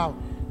every head bowed.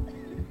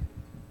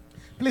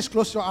 Please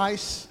close your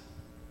eyes.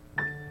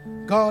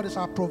 God is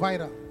our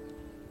provider.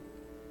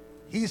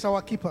 He is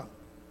our keeper.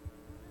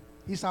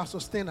 He is our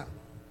sustainer.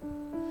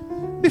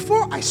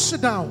 Before I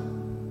sit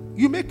down,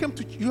 you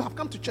have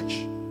come to church.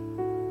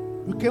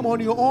 You came on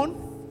your own.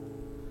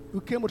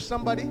 You came with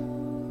somebody.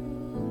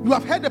 You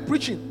have heard the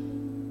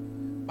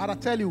preaching. But I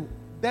tell you,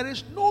 there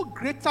is no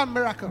greater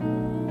miracle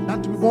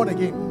than to be born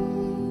again.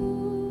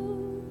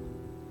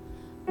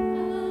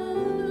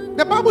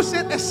 The Bible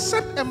said,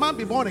 except a man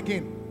be born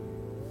again.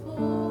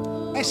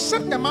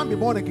 Except a man be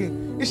born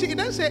again. You see, it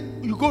doesn't say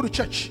you go to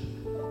church.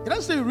 It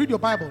doesn't say you read your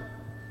Bible.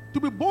 To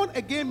be born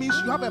again means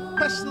you have a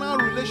personal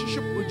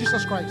relationship with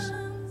Jesus Christ.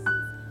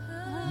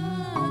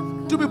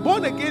 To be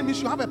born again means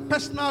you have a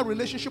personal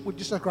relationship with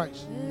Jesus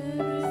Christ.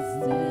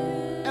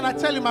 And I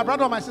tell you, my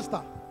brother or my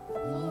sister,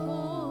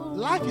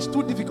 life is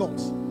too difficult.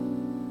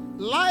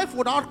 Life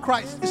without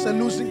Christ is a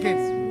losing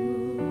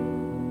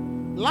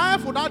game.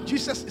 Life without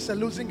Jesus is a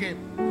losing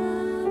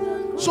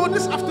game. So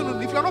this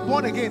afternoon, if you are not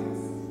born again,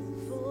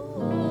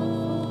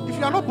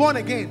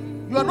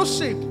 you are not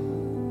saved,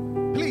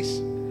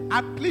 please,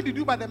 I plead with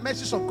you by the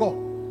mercies of God.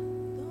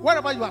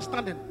 Wherever you are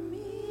standing,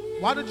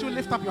 why don't you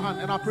lift up your hand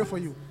and I'll pray for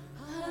you.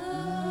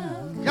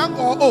 Young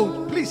or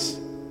old, please.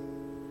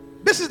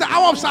 This is the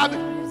hour of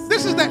salvation.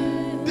 This is the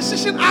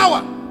decision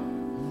hour.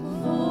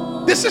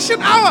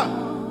 Decision hour.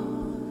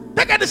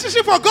 Take a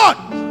decision for God.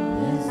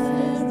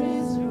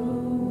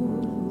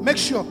 Make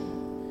sure.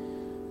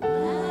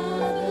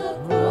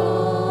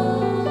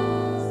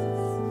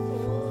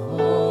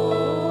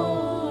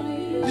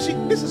 You see,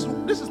 this is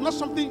not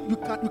something you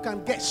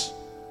can guess.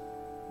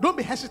 Don't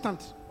be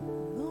hesitant.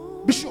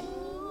 Be sure.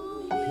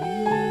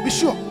 Be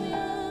sure.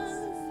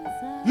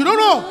 You don't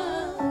know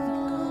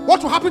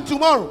what will happen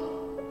tomorrow.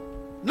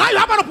 Now you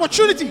have an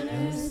opportunity.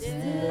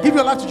 Give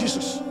your life to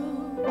Jesus.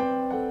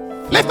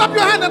 Lift up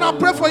your hand and I'll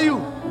pray for you.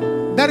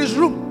 There is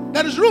room.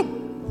 There is room.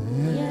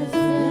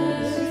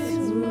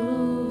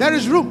 There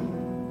is room.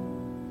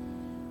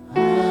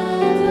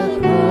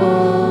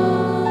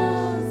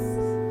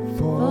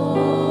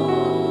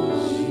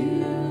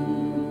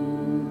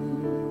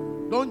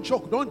 Don't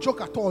joke. Don't joke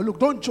at all. Look,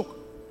 don't joke.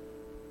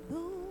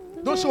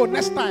 Don't say, oh,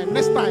 next time.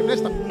 Now.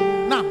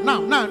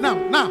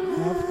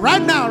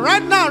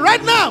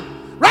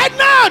 Right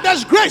now,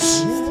 there's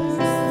grace.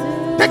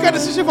 Take a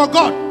decision for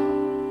God.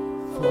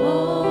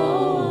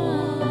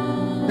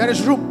 There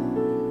is room.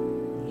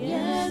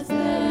 Yes,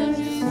 there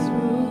is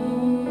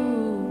room.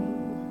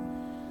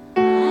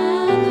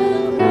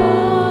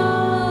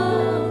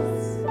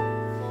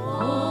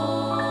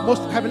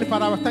 Most Heavenly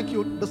Father, I thank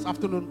you this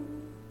afternoon.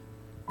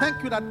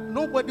 Thank you that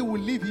nobody will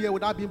leave here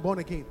without being born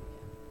again.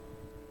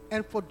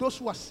 And for those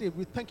who are saved,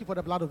 we thank you for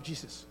the blood of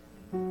Jesus.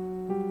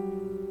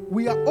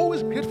 We are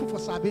always grateful for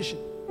salvation.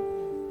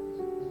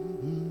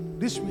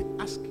 This we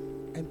ask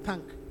and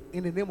thank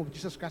in the name of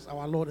Jesus Christ,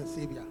 our Lord and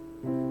Savior.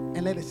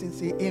 And let us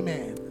say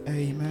amen.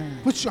 Amen.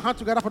 Put your hand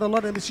together for the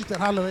Lord and be seated.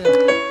 Hallelujah.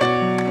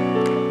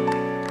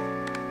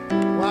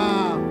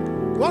 Wow.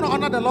 You want to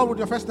honor the Lord with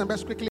your first and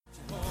best quickly?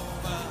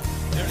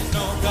 There is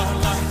no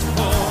God like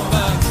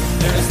Jehovah.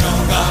 There is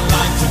no God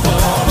like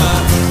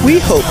Jehovah. We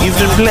hope you've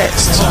been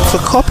blessed. For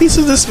copies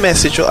of this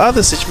message or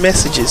other such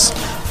messages,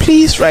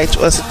 please write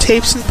to us at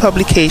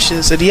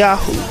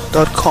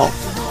tapesandpublications@yahoo.com.